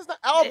 Everyone's not.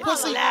 All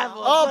pussy.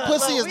 Levels. All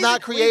pussy is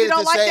not created don't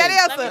the like same.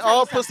 that answer.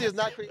 All pussy is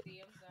not created.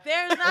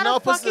 There's not a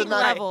fucking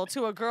level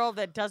to a girl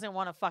that doesn't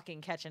want to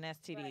fucking catch an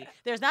STD.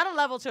 There's not a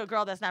level to a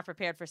girl that's not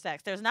prepared for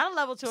sex. There's not a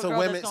level to a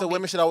girl that's So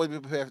women should always be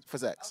prepared for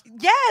sex.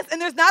 Yes, and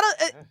there's not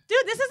a... Dude,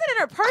 this isn't in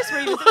her purse,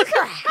 Reed. This is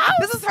her house.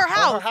 This is her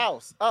house. Oh, her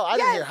house. Oh, I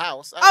didn't hear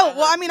house.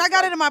 I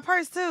got it in my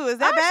purse, too. Is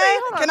that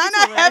bad? Can I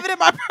not have it in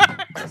my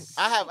purse?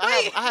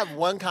 I have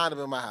one condom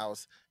in my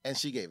house, and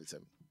she gave it to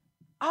me.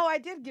 Oh, I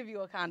did give you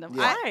a condom.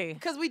 Yeah. Why?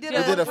 Because we did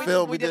a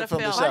film. We did a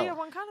film. Why do you have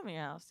one condom in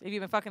your house? Have you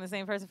been fucking the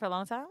same person for a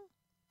long time?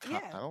 Yeah.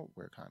 I don't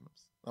wear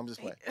condoms. I'm just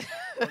playing.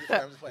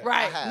 I'm just playing.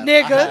 Right.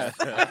 Niggas.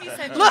 Let me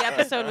send you the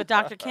episode with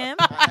Dr. Kim.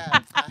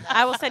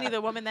 I will send you the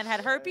woman that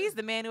had herpes,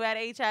 the man who had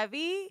HIV.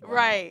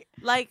 Right.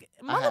 Like,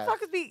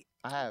 motherfuckers be...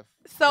 I have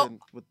been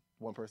with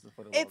one person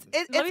for the longest.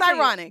 It's Let me tell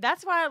you, ironic.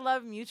 that's why I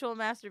love mutual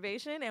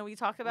masturbation, and we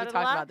talked about it a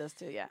lot. We talked about this,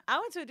 too, yeah. I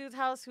went to a dude's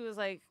house who was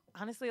like,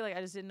 honestly, like,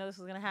 I just didn't know this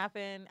was going to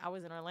happen. I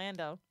was in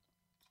Orlando.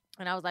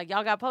 And I was like,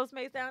 y'all got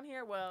Postmates down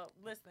here? Well,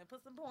 listen,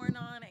 put some porn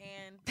on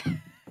and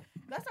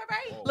that's all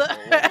right.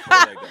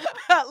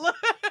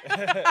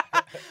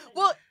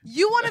 Well,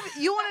 you want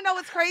to know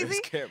what's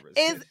crazy?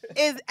 Is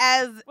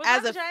as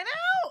a vagina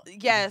out?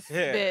 Yes,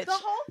 bitch. The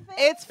whole thing.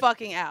 It's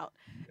fucking out.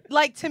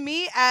 Like, to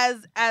me,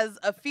 as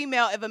a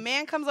female, if a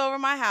man comes over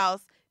my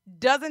house,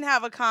 doesn't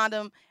have a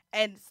condom,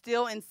 and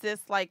still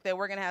insists like that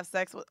we're gonna have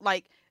sex with,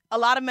 like, a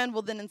lot of men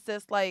will then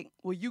insist like,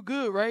 well, you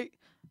good, right?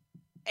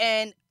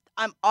 And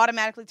I'm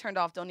automatically turned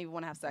off, don't even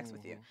want to have sex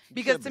with you.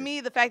 Because to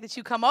me, the fact that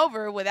you come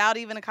over without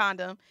even a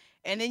condom,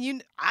 and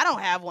then I don't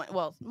have one.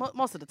 Well,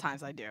 most of the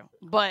times I do.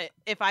 But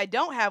if I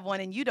don't have one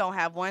and you don't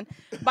have one,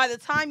 by the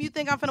time you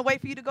think I'm finna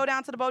wait for you to go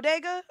down to the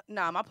bodega,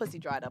 nah, my pussy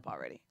dried up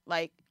already.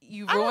 Like,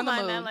 you ruined the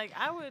mood. Man. Like,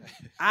 I would.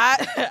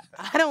 I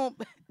don't.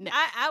 No.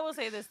 I will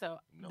say this though.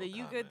 The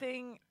you good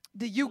thing.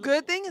 The you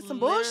good thing is some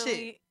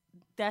bullshit.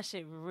 That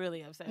shit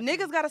really upset me.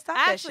 Niggas gotta stop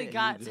that shit. I actually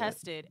got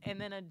tested,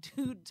 and then a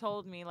dude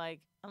told me,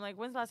 like, I'm like,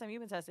 when's the last time you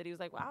been tested? He was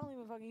like, well, I don't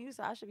even fucking use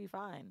it. I should be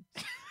fine.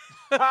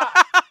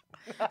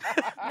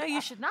 No,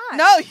 you should not.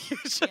 No, you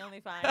should be only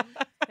fine.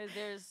 Because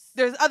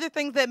there's other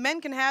things that men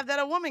can have that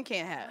a woman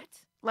can't have. What?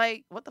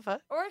 Like, what the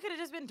fuck? Or it could have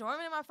just been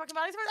dormant in my fucking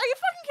body. Are you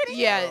fucking kidding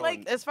me? Yeah,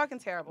 like, it's fucking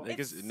terrible.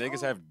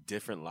 Niggas have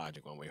different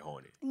logic when we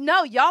horny.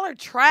 No, y'all are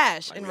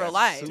trash in real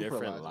life.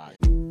 Different logic.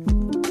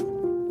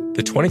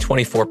 The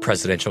 2024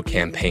 presidential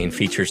campaign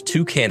features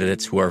two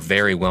candidates who are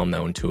very well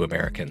known to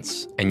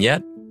Americans. And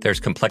yet, there's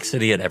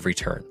complexity at every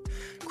turn.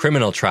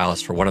 Criminal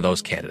trials for one of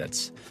those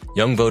candidates.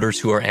 Young voters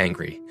who are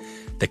angry.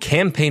 The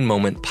Campaign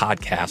Moment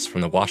podcast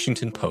from the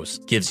Washington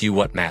Post gives you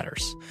what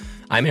matters.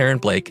 I'm Aaron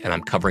Blake, and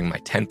I'm covering my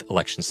 10th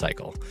election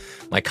cycle.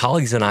 My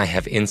colleagues and I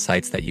have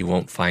insights that you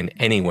won't find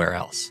anywhere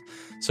else.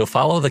 So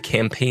follow The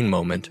Campaign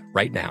Moment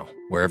right now,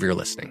 wherever you're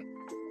listening.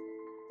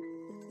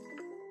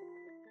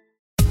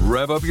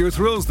 Rev up your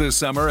thrills this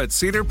summer at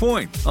Cedar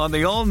Point on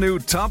the all-new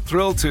Top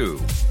Thrill 2.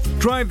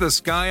 Drive the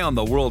sky on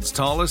the world's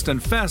tallest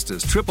and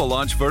fastest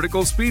triple-launch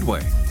vertical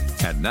speedway.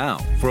 And now,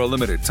 for a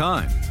limited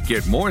time,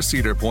 get more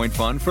Cedar Point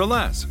fun for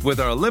less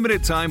with our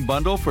limited-time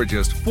bundle for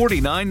just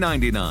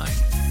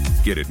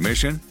 $49.99. Get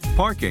admission,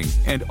 parking,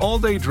 and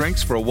all-day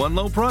drinks for one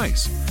low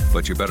price.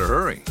 But you better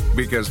hurry,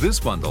 because this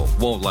bundle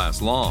won't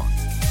last long.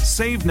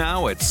 Save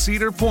now at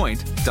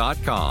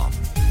cedarpoint.com.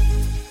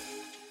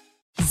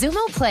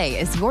 Xumo Play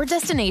is your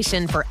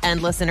destination for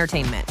endless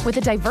entertainment. With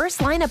a diverse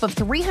lineup of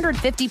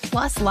 350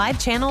 plus live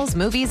channels,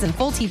 movies, and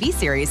full TV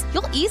series,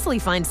 you'll easily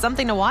find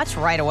something to watch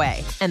right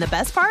away. And the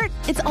best part?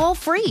 It's all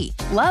free.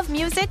 Love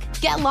music?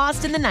 Get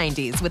lost in the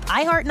 90s with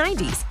iHeart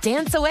 90s,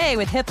 dance away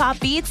with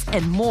hip-hop beats,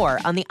 and more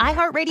on the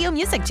iHeartRadio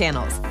music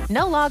channels.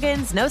 No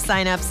logins, no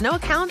signups, no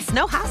accounts,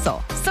 no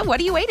hassle. So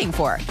what are you waiting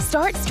for?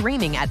 Start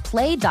streaming at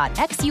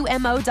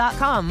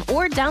play.xumo.com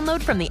or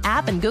download from the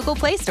app and Google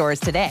Play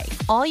stores today.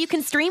 All you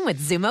can stream with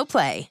Xumo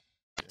Play.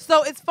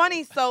 So it's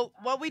funny. So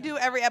what we do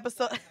every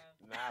episode.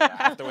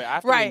 After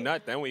we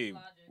nut, then we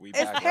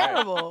it's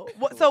terrible.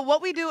 So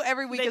what we do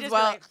every week as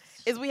well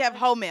is we have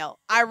home mail.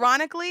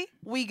 Ironically,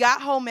 we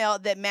got home mail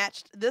that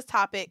matched this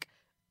topic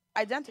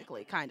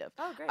identically, kind of.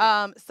 Oh,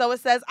 great. So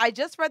it says, I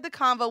just read the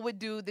convo with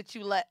dude that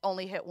you let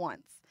only hit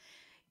once.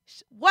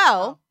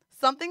 Well,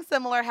 something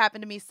similar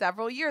happened to me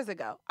several years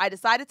ago. I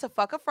decided to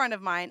fuck a friend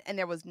of mine, and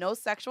there was no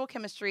sexual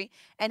chemistry,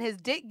 and his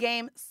dick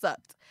game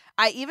sucked.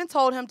 I even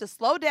told him to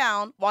slow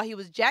down while he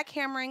was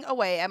jackhammering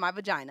away at my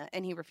vagina,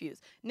 and he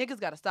refused. Niggas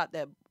gotta stop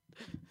that.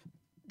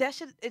 That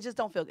shit, it just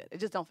don't feel good. It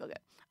just don't feel good.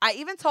 I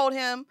even told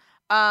him,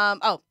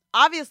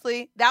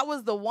 obviously, that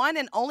was the one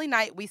and only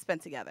night we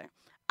spent together.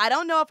 I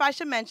don't know if I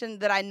should mention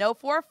that I know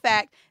for a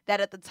fact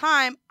that at the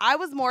time, I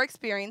was more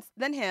experienced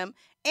than him,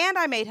 and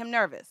I made him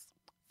nervous.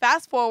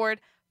 Fast forward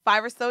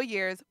 5 or so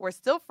years, we're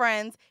still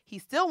friends, he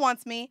still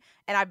wants me,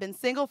 and I've been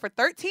single for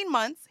 13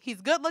 months.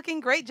 He's good looking,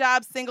 great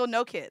job, single,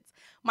 no kids.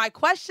 My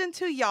question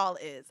to y'all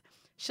is,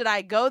 Should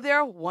I go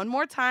there one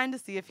more time to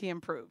see if he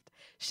improved?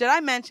 Should I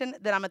mention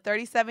that I'm a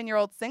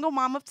 37-year-old single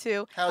mom of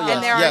 2,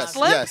 and there are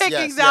slim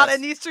pickings out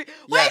in these streets?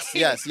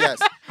 Yes.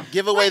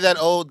 Give away that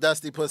old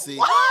dusty pussy.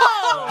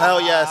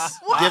 Hell yes.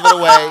 Give it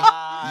away.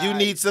 You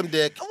need some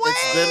dick.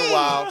 It's been a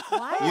while.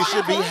 You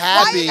should be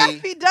happy. Why you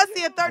gotta be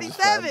dusty at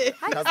 37?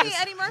 Have you seen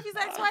Eddie Murphy's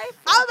ex-wife?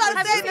 I was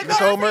about to say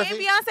Nicole Murphy.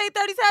 And Beyonce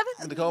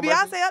 37? Nicole Murphy?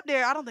 Beyonce up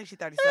there. I don't think she's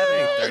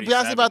 37.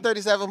 Beyonce about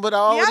 37, but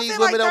all Beyonce these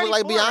women don't look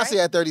like 34,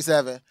 Beyonce at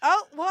 37.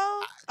 Oh,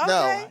 well,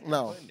 okay.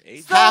 No.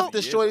 So- Half the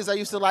shorties I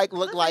used to like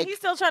look like. He's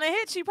still trying to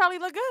hit. She probably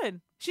look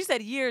good. She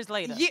said years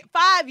later.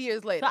 5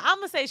 years later. So I'm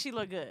going to say she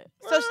look good.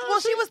 So,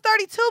 she was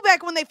 32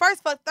 back when they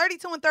first fucked.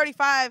 32 and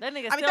 35. That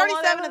nigga I mean, still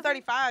want 37 that and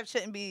 35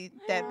 shouldn't be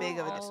that big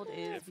of a How old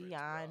is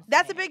Beyonce?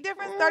 That's a big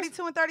difference,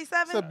 32 and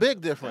 37? It's a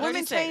big difference.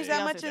 Women change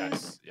that much in...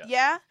 Yes.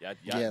 Yeah?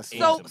 Yes.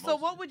 So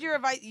what would your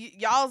advice...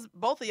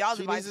 both of y'all's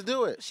She advice... needs to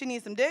do it. She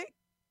needs some dick?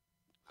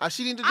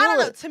 She need to do I don't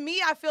know. it. To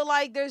me, I feel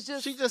like there's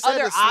just, She just said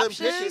other the slim options.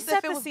 pickings. She if set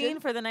it the was scene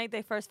good. for the night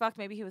they first fucked.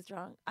 Maybe he was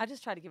drunk. I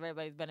just try to give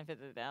everybody the benefit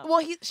of the doubt. Well,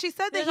 she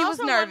said that There's he was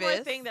also nervous. One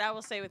more thing that I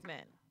will say with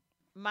men.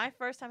 My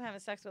first time having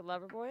sex with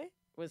Loverboy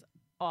was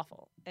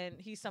awful, and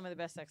he's some of the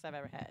best sex I've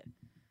ever had.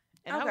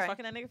 And I was Okay.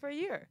 fucking that nigga for a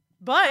year.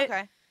 But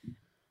Okay.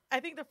 I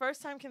think the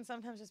first time can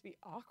sometimes just be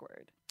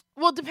awkward.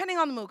 Well, depending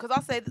on the mood, because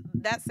I'll say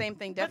that same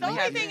thing But the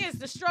definitely only happens. thing is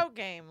the stroke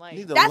game. Like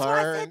Need to That's what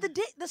I learn. said,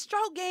 the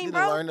stroke game, Need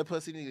bro. to learn the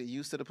pussy. Need to get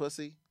used to the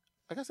pussy.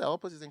 Like I said, all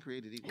pussies ain't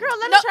created equal. girl,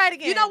 let No, me try it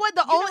again. you know what?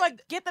 The You know only-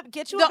 what?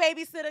 Get you the- a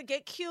babysitter,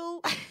 get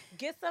cute,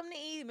 get something to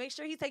eat, make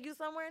sure he take you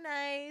somewhere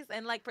nice,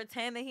 and like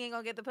pretend that he ain't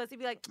gonna get the pussy.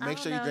 Be like, Make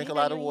sure you drink a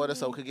lot of water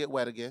so it could get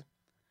wet again.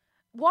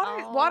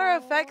 Water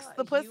affects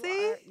the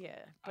pussy? Yeah,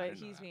 but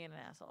he's being an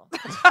asshole.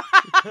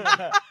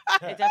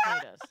 It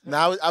definitely does.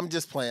 No, I'm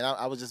just playing.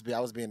 I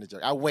was being a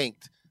jerk. I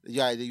winked.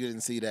 Yeah, you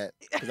didn't see that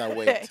because I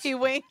winked. He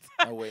winked.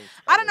 I winked.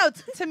 I don't know.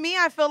 To me,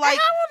 I feel like...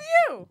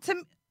 How old are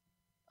you?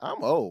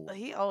 I'm old.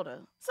 He older.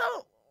 So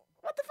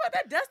what the fuck?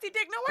 That dusty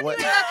dick? No What?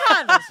 wonder you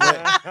ain't got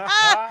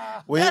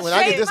condoms. When That's I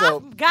get shame this my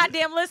old,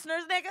 goddamn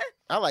listeners, nigga.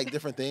 I like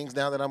different things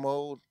now that I'm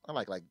old. I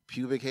like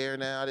pubic hair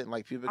now. I didn't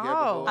like pubic hair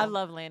before. I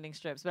love landing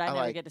strips, but I never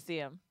like- get to see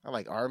them. I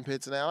like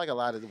armpits now. I like a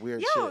lot of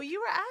weird Yo, shit.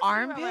 you were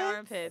asking about my Armpits?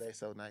 armpits. They're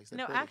so nice. They're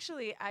No, pretty.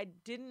 actually, I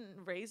didn't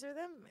razor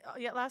them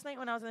yet last night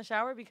when I was in the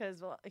shower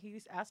because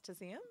he asked to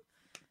see him.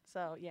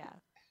 So yeah.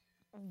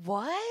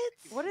 What?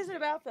 What is it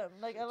about them?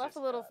 Like I left a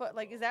little foot.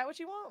 Like, is that what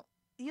you want?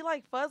 You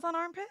like fuzz on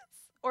armpits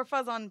or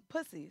fuzz on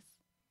pussies?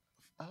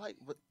 I like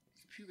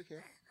pubic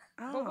hair.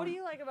 But what do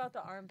you like about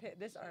the armpit?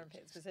 This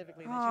armpit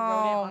specifically that you Oh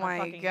wrote in on my a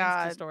fucking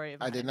God. Insta story.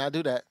 Of I mine. did not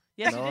do that.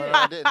 Yes, no, you did.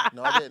 I didn't.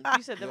 No, I didn't.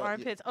 You said the You're-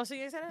 armpits. Oh, so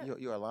you said it?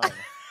 You are lying.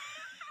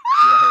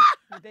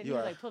 Then you you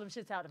are- like pull them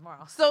shits out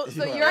tomorrow. So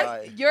You are your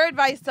lying. your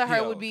advice to her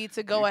Yo, would be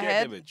to go you getting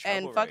ahead him in trouble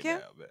and fuck right him?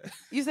 now, man.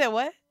 You said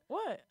what?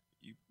 What?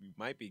 You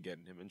might be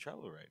getting him in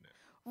trouble right now.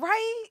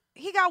 Right?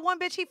 He got one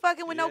bitch he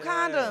fucking with no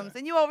Yeah. condoms,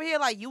 and you over here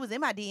like you was in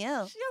my DM.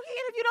 Yo, he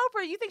interviewed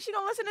Oprah. You think she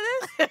gonna listen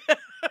to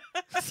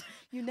this?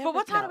 You never. But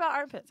what's hot know. about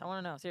armpits? I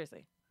want to know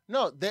seriously.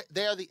 No,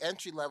 they are the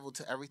entry level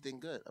to everything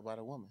good about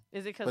a woman.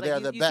 Is it because But like, they are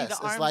you, the you best. see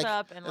the arms It's like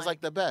up and it's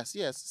like the best.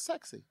 Yes,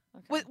 sexy.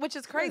 Which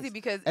is crazy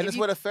because And if it's you,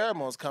 where the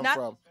pheromones come not-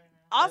 from.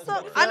 also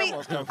That's I where mean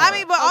pheromones come I from.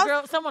 mean but Oh, also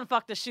girl, someone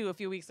fucked a shoe a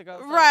few weeks ago.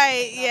 so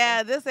right nothing.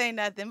 yeah this ain't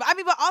nothing. But I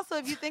mean but also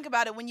if you think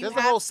about it when you There's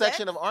have a whole sex,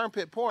 section of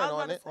armpit porn I was on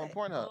about it to on say.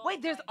 Pornhub.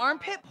 Wait, there's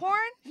armpit porn?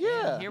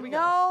 Yeah. Here we go.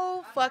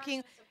 No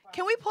fucking.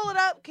 Can we pull it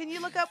up? Can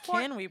you look up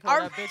porn? Can we pull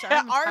it up, bitch?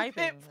 I'm armpit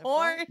typing. The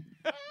porn.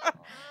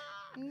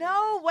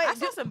 No, wait. I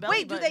saw some belly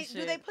wait, do button they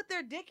shit. put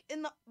their dick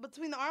in the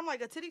between the arm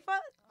like a titty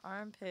fuck?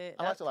 Armpit.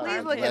 I watch a lot Please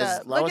of look it les-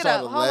 up. I Look watch it a lot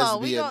up. of Hold on,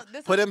 we lesbian. gon-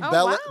 this Put is- in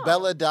oh,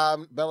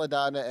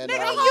 Belladonna and Nigga,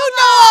 you uh, know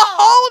a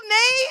whole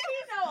name?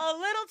 You know a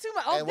little too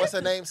much. Oh, and what's this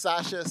her name?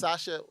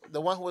 Sasha, the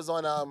one who was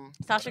on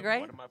Sasha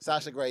Grey?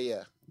 Sasha Grey,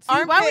 yeah. See,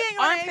 why we Armpit, ain't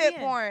on armpit AVN?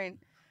 porn.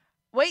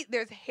 Wait,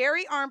 there's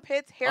hairy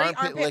armpits, hairy Armpit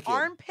armpit, licking.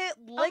 armpit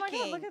Oh my licking.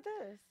 God, look at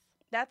this.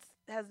 That's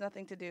has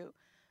nothing to do.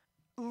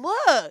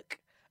 Look.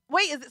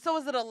 Wait, is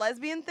it a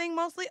lesbian thing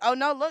mostly? Oh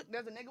no, look,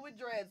 there's a nigga with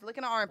dreads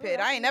licking an armpit.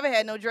 I ain't never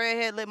had no dread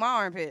head lick my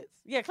armpits.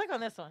 Yeah, click on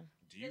this one.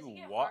 Do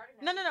you walk?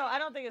 No, I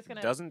don't think it's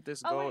gonna. Doesn't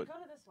this Oh, go? wait, go to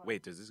this one.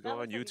 Wait, does this That go on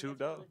looks like it YouTube gets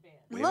though?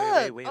 really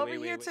Look, bad. over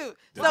here too.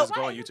 Does So this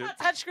go on YouTube?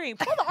 Touchscreen.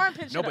 Pull the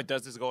armpit shit No, up. but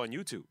does this go on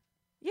YouTube?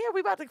 Yeah, we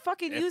about to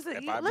fucking use it.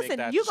 if I make Listen,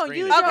 that you the gonna screen,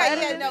 use then your Okay,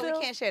 editing yeah, no, we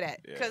skill? can't share that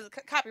Yeah. because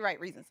copyright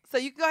reasons. So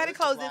you can go ahead and Is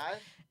this close it. live?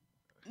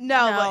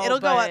 No, but it'll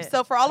go up. but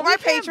So for all of we our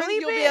can't patrons, bleep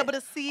you'll be it. able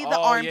to see the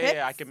Oh armpits.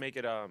 yeah, I can make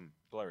it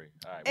blurry.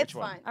 All right, It's which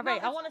one? fine. All No,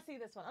 right, I it's want to see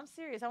this one. I'm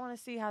serious. I want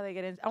to see how they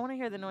get in. I want to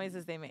hear the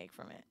noises they make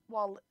from it.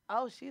 Well,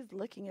 oh, she's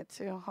licking it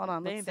too. Hold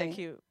on, They let's ain't see. that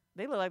cute.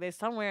 They look like they're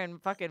somewhere in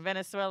fucking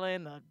Venezuela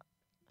in the.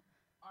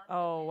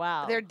 Oh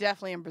wow. They're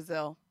definitely in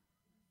Brazil.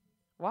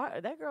 Why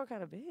that girl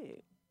kind of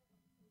big?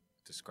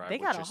 Describe They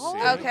what got a you're whole-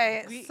 seeing.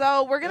 Okay,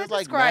 so we're gonna There's like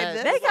describe mad-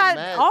 this. They That's got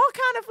mad. all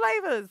kind of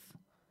flavors.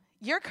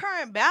 Your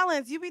current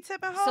balance, you be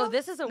tipping hoes? So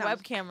this is a No.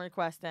 webcam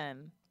request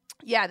then.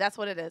 Yeah, that's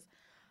what it is.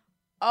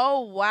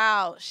 Oh,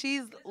 wow.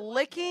 She's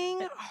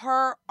licking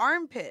her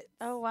armpits.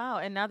 Oh, wow.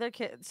 And now they're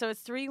so it's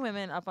 3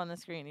 women up on the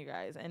screen, you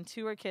guys, and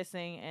 2 are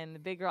kissing, and the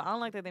big girl, I don't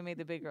like that they made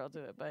the big girl do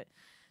it, but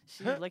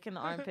she's licking the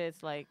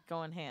armpits, like,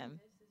 going ham.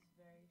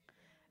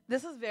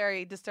 This is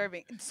very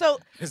disturbing. So,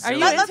 let's go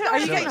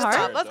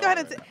ahead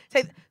and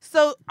say,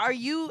 so are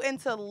you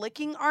into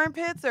licking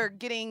armpits or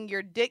getting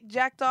your dick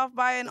jacked off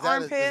by an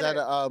armpit?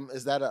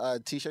 Is that a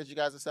t-shirt you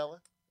guys are selling?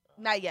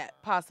 Not yet,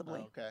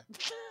 possibly. Oh, okay.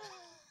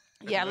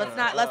 Yeah, let's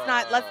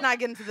not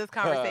get into this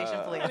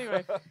conversation, please.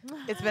 Anyway,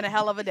 it's been a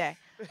hell of a day.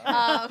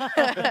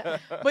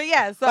 But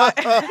yeah, so awkward.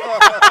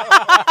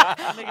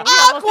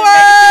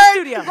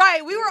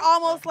 Right, we were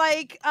almost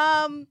like,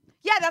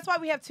 yeah, that's why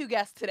we have 2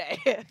 guests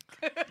today.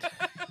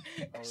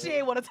 She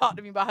ain't want to talk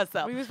to me by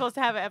herself. We were supposed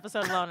to have an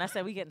episode alone. I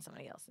said we getting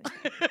somebody else.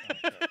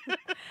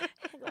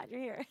 I'm glad you're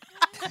here.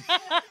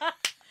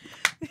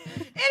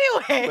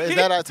 Anyway, but is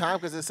that our time?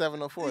 Because it's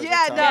 7:04.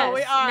 Yeah, no,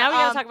 we are. Now we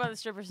gotta talk about the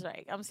stripper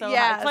strike. I'm so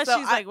hyped. Plus,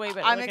 she's like way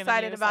better. I'm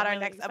excited about our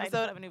next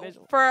episode.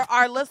 For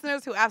our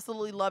listeners who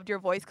absolutely loved your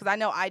voice, because I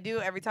know I do.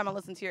 Every time I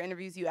listen to your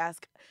interviews, you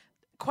ask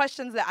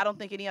questions that I don't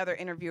think any other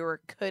interviewer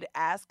could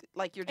ask.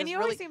 Like you're just and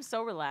you always seem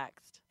so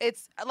relaxed.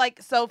 It's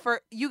like, so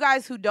for you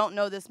guys who don't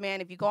know this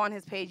man, if you go on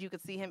his page, you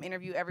could see him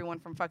interview everyone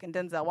from fucking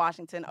Denzel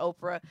Washington,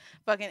 Oprah,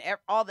 fucking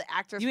all the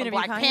actors from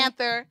Black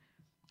Panther.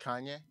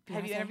 Kanye.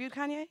 Have you interviewed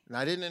Kanye? No,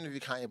 I didn't interview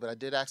Kanye, but I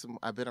did ask him.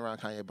 I've been around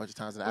Kanye a bunch of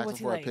times, and I asked him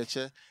for a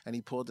picture, and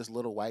he pulled this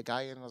little white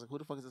guy in, and I was like, who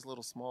the fuck is this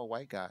little small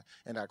white guy?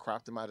 And I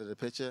cropped him out of the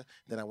picture.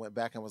 Then I went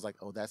back and was like,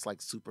 oh, that's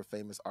like super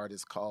famous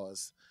artist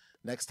Cause.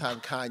 Next time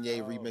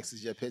Kanye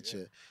remixes your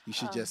picture, you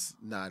should just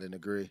nod and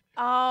agree.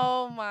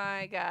 Oh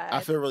my God.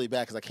 I feel really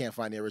bad because I can't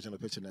find the original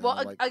picture now.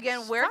 Well,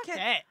 again, where can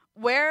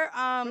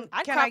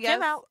I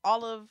guess out.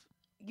 all of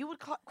you would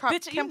crop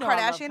Kim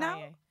Kardashian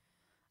out?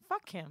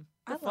 Fuck Kim.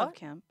 I love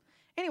Kim.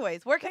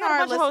 Anyways, where can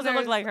our listeners hoes that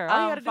look like her?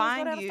 All you gotta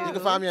find you? You can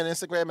find me on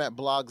Instagram at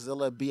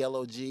Blogzilla,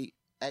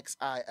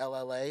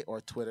 BLOGXILLA,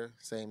 or Twitter,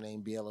 same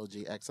name,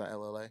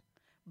 BLOGXILLA.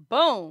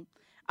 Boom.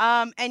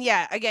 And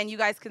yeah, again, you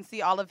guys can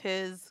see all of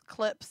his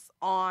clips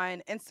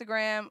on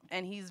Instagram,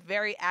 and he's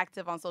very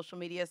active on social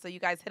media. So you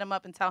guys hit him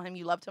up and tell him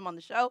you loved him on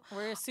the show.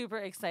 We're super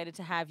excited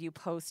to have you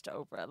post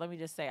Oprah. Let me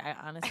just say, I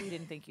honestly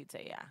didn't think you'd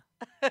say yeah.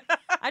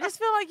 I just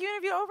feel like you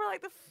interview Oprah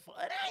like the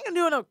I ain't gonna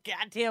do no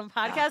goddamn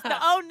podcast. The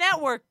O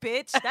Network,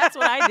 bitch. That's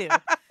what I do.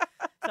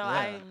 So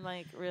I'm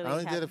like really. I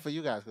only happy. did it for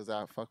you guys because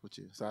I fuck with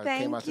you. So I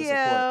Thank came out to you.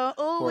 support.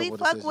 Oh, we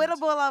fuck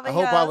wittable over I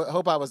here.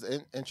 hope I was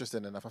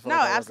interested enough. I felt no,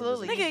 like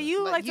absolutely. Nigga,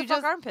 you like to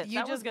fuck armpits. You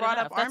that just was good brought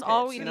enough. up That's armpits.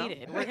 all we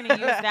needed. We're gonna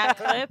use that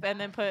clip and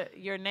then put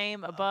your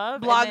name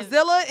above.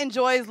 Blogzilla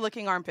enjoys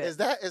licking armpits. Is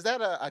that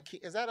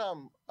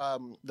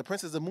the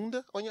Princess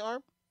Zamunda on your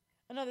arm?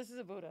 Oh, no, this is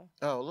a Buddha.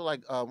 Oh, look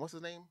like what's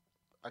his name?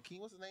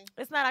 Akeem, what's his name?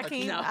 It's not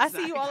Akeem. No, I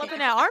see you all up in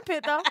that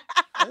armpit though.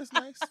 That's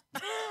nice.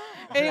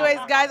 Anyways,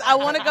 guys, I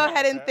want to go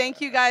ahead and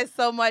thank you guys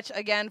so much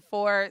again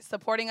for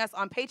supporting us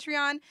on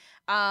Patreon.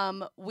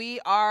 We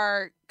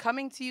are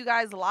coming to you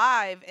guys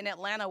live in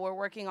Atlanta. We're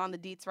working on the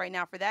deets right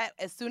now for that.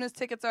 As soon as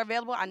tickets are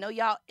available, I know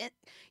y'all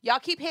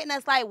keep hitting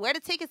us like, where the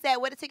tickets at?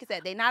 Where the tickets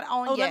at? They not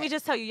on yet. Let me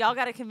just tell you, y'all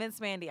got to convince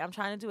Mandy. I'm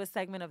trying to do a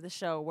segment of the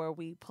show where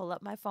we pull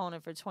up my phone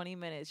and for 20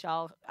 minutes,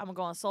 I'm going to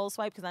go on Soul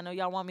Swipe because I know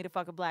y'all want me to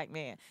fuck a black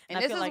man.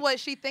 And this is what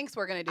she thinks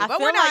we're going to do. I but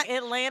feel we're not. like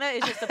Atlanta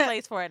is just a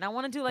place for it. And I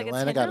want to do like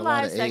Atlanta a Tinder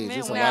Live segment.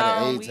 There's a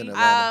lot of AIDS in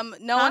Atlanta.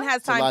 No one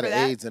has time for that. There's a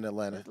lot of AIDS in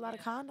Atlanta. There's a lot of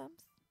condoms.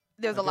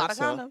 There's a lot of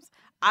condoms.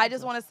 I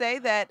just want to say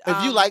that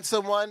if you like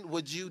someone,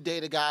 would you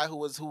date a guy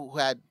who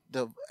had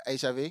the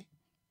HIV? We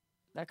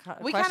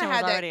kind of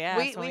had that.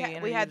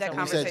 We had that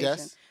conversation. You said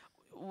yes?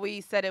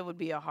 We said it would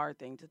be a hard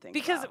thing to think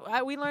because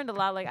about. We learned a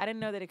lot. Like I didn't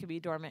know that it could be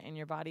dormant in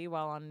your body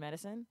while on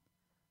medicine.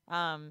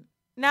 Now,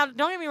 don't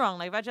get me wrong.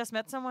 Like if I just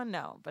met someone,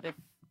 no. But if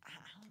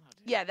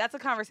yeah, that's a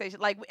conversation.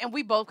 Like, and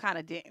we both kind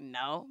of didn't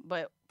know,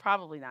 but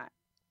probably not.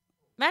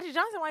 Magic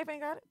Johnson wife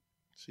ain't got it.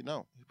 She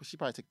don't. She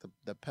probably take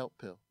the pelt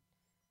pill.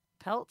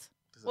 Pelt?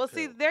 Well,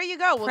 see, there you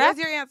go. Well, Prep?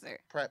 there's your answer.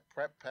 Prep.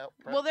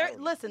 Well,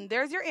 listen,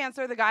 there's your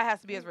answer. The guy has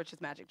to be as rich as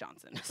Magic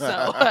Johnson.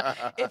 So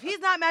if he's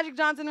not Magic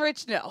Johnson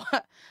rich, no.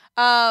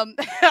 I'm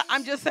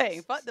just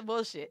saying, fuck the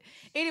bullshit.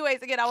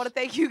 Anyways, again, I want to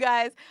thank you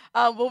guys.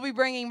 We'll be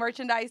bringing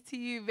merchandise to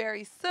you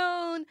very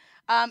soon.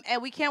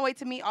 And we can't wait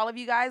to meet all of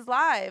you guys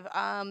live.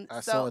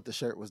 I saw it. The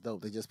shirt was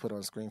dope. They just put it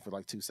on screen for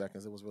like 2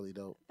 seconds. It was really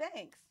dope.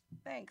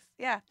 Thanks.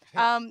 Yeah.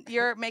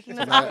 You're making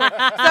this awkward. So,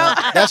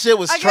 that shit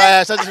was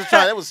trash. I just was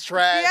trying. It was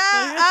trash.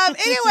 Yeah.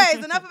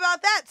 Anyways, enough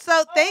about that.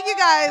 So thank you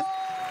guys.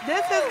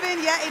 This has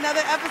been yet another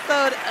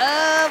episode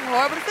of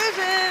Horrible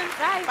Decisions.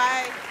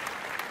 Bye.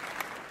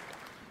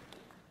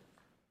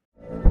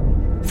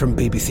 From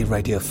BBC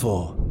Radio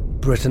 4,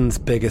 Britain's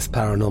biggest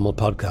paranormal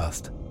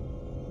podcast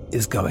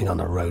is going on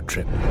a road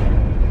trip.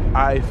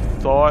 I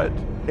thought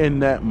in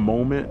that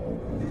moment,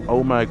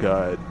 oh my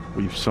God,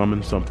 we've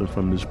summoned something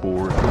from this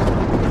board.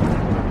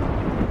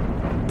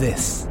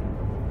 This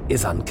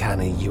is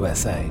Uncanny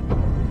USA.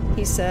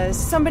 He says,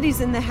 somebody's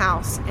in the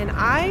house, and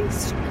I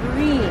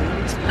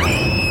screamed.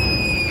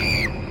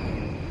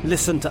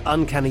 Listen to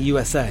Uncanny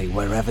USA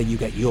wherever you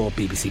get your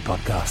BBC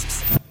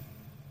podcasts,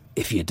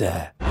 if you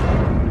dare.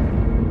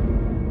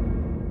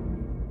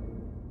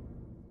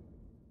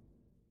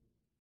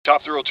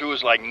 Top Thrill 2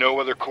 is like no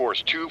other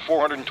course. 2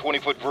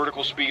 420-foot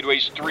vertical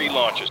speedways, 3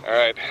 launches. All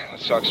right,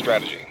 let's talk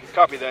strategy.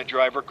 Copy that,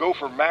 driver. Go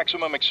for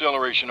maximum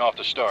acceleration off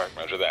the start.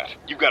 Roger that.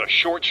 You've got a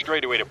short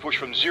straightaway to push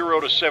from 0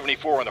 to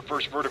 74 on the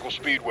first vertical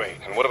speedway.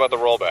 And what about the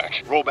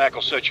rollback? Rollback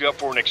will set you up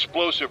for an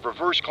explosive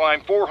reverse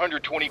climb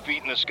 420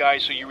 feet in the sky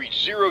so you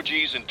reach 0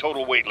 Gs and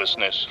total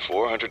weightlessness.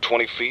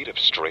 420 feet of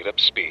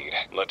straight-up speed.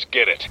 Let's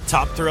get it.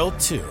 Top Thrill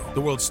 2,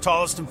 the world's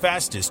tallest and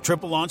fastest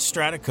triple-launch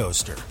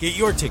stratocoaster. Get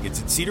your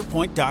tickets at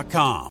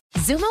cedarpoint.com.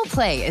 Zumo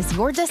Play is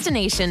your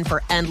destination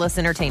for endless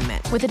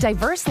entertainment. With a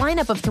diverse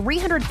lineup of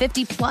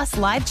 350-plus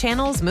live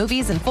channels,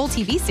 movies, and full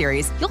TV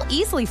series, you'll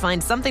easily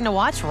find something to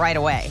watch right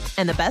away.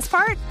 And the best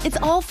part? It's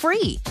all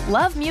free.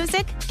 Love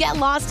music? Get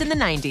lost in the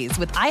 90s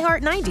with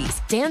iHeart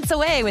 90s, dance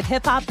away with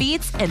hip-hop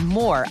beats, and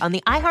more on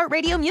the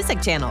iHeartRadio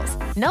music channels.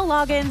 No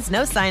logins,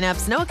 no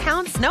signups, no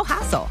accounts, no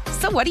hassle.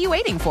 So what are you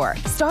waiting for?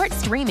 Start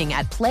streaming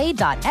at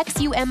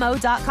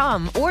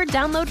play.xumo.com or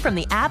download from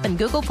the app and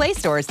Google Play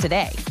stores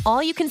today.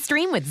 All you can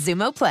stream with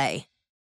Zumo Play.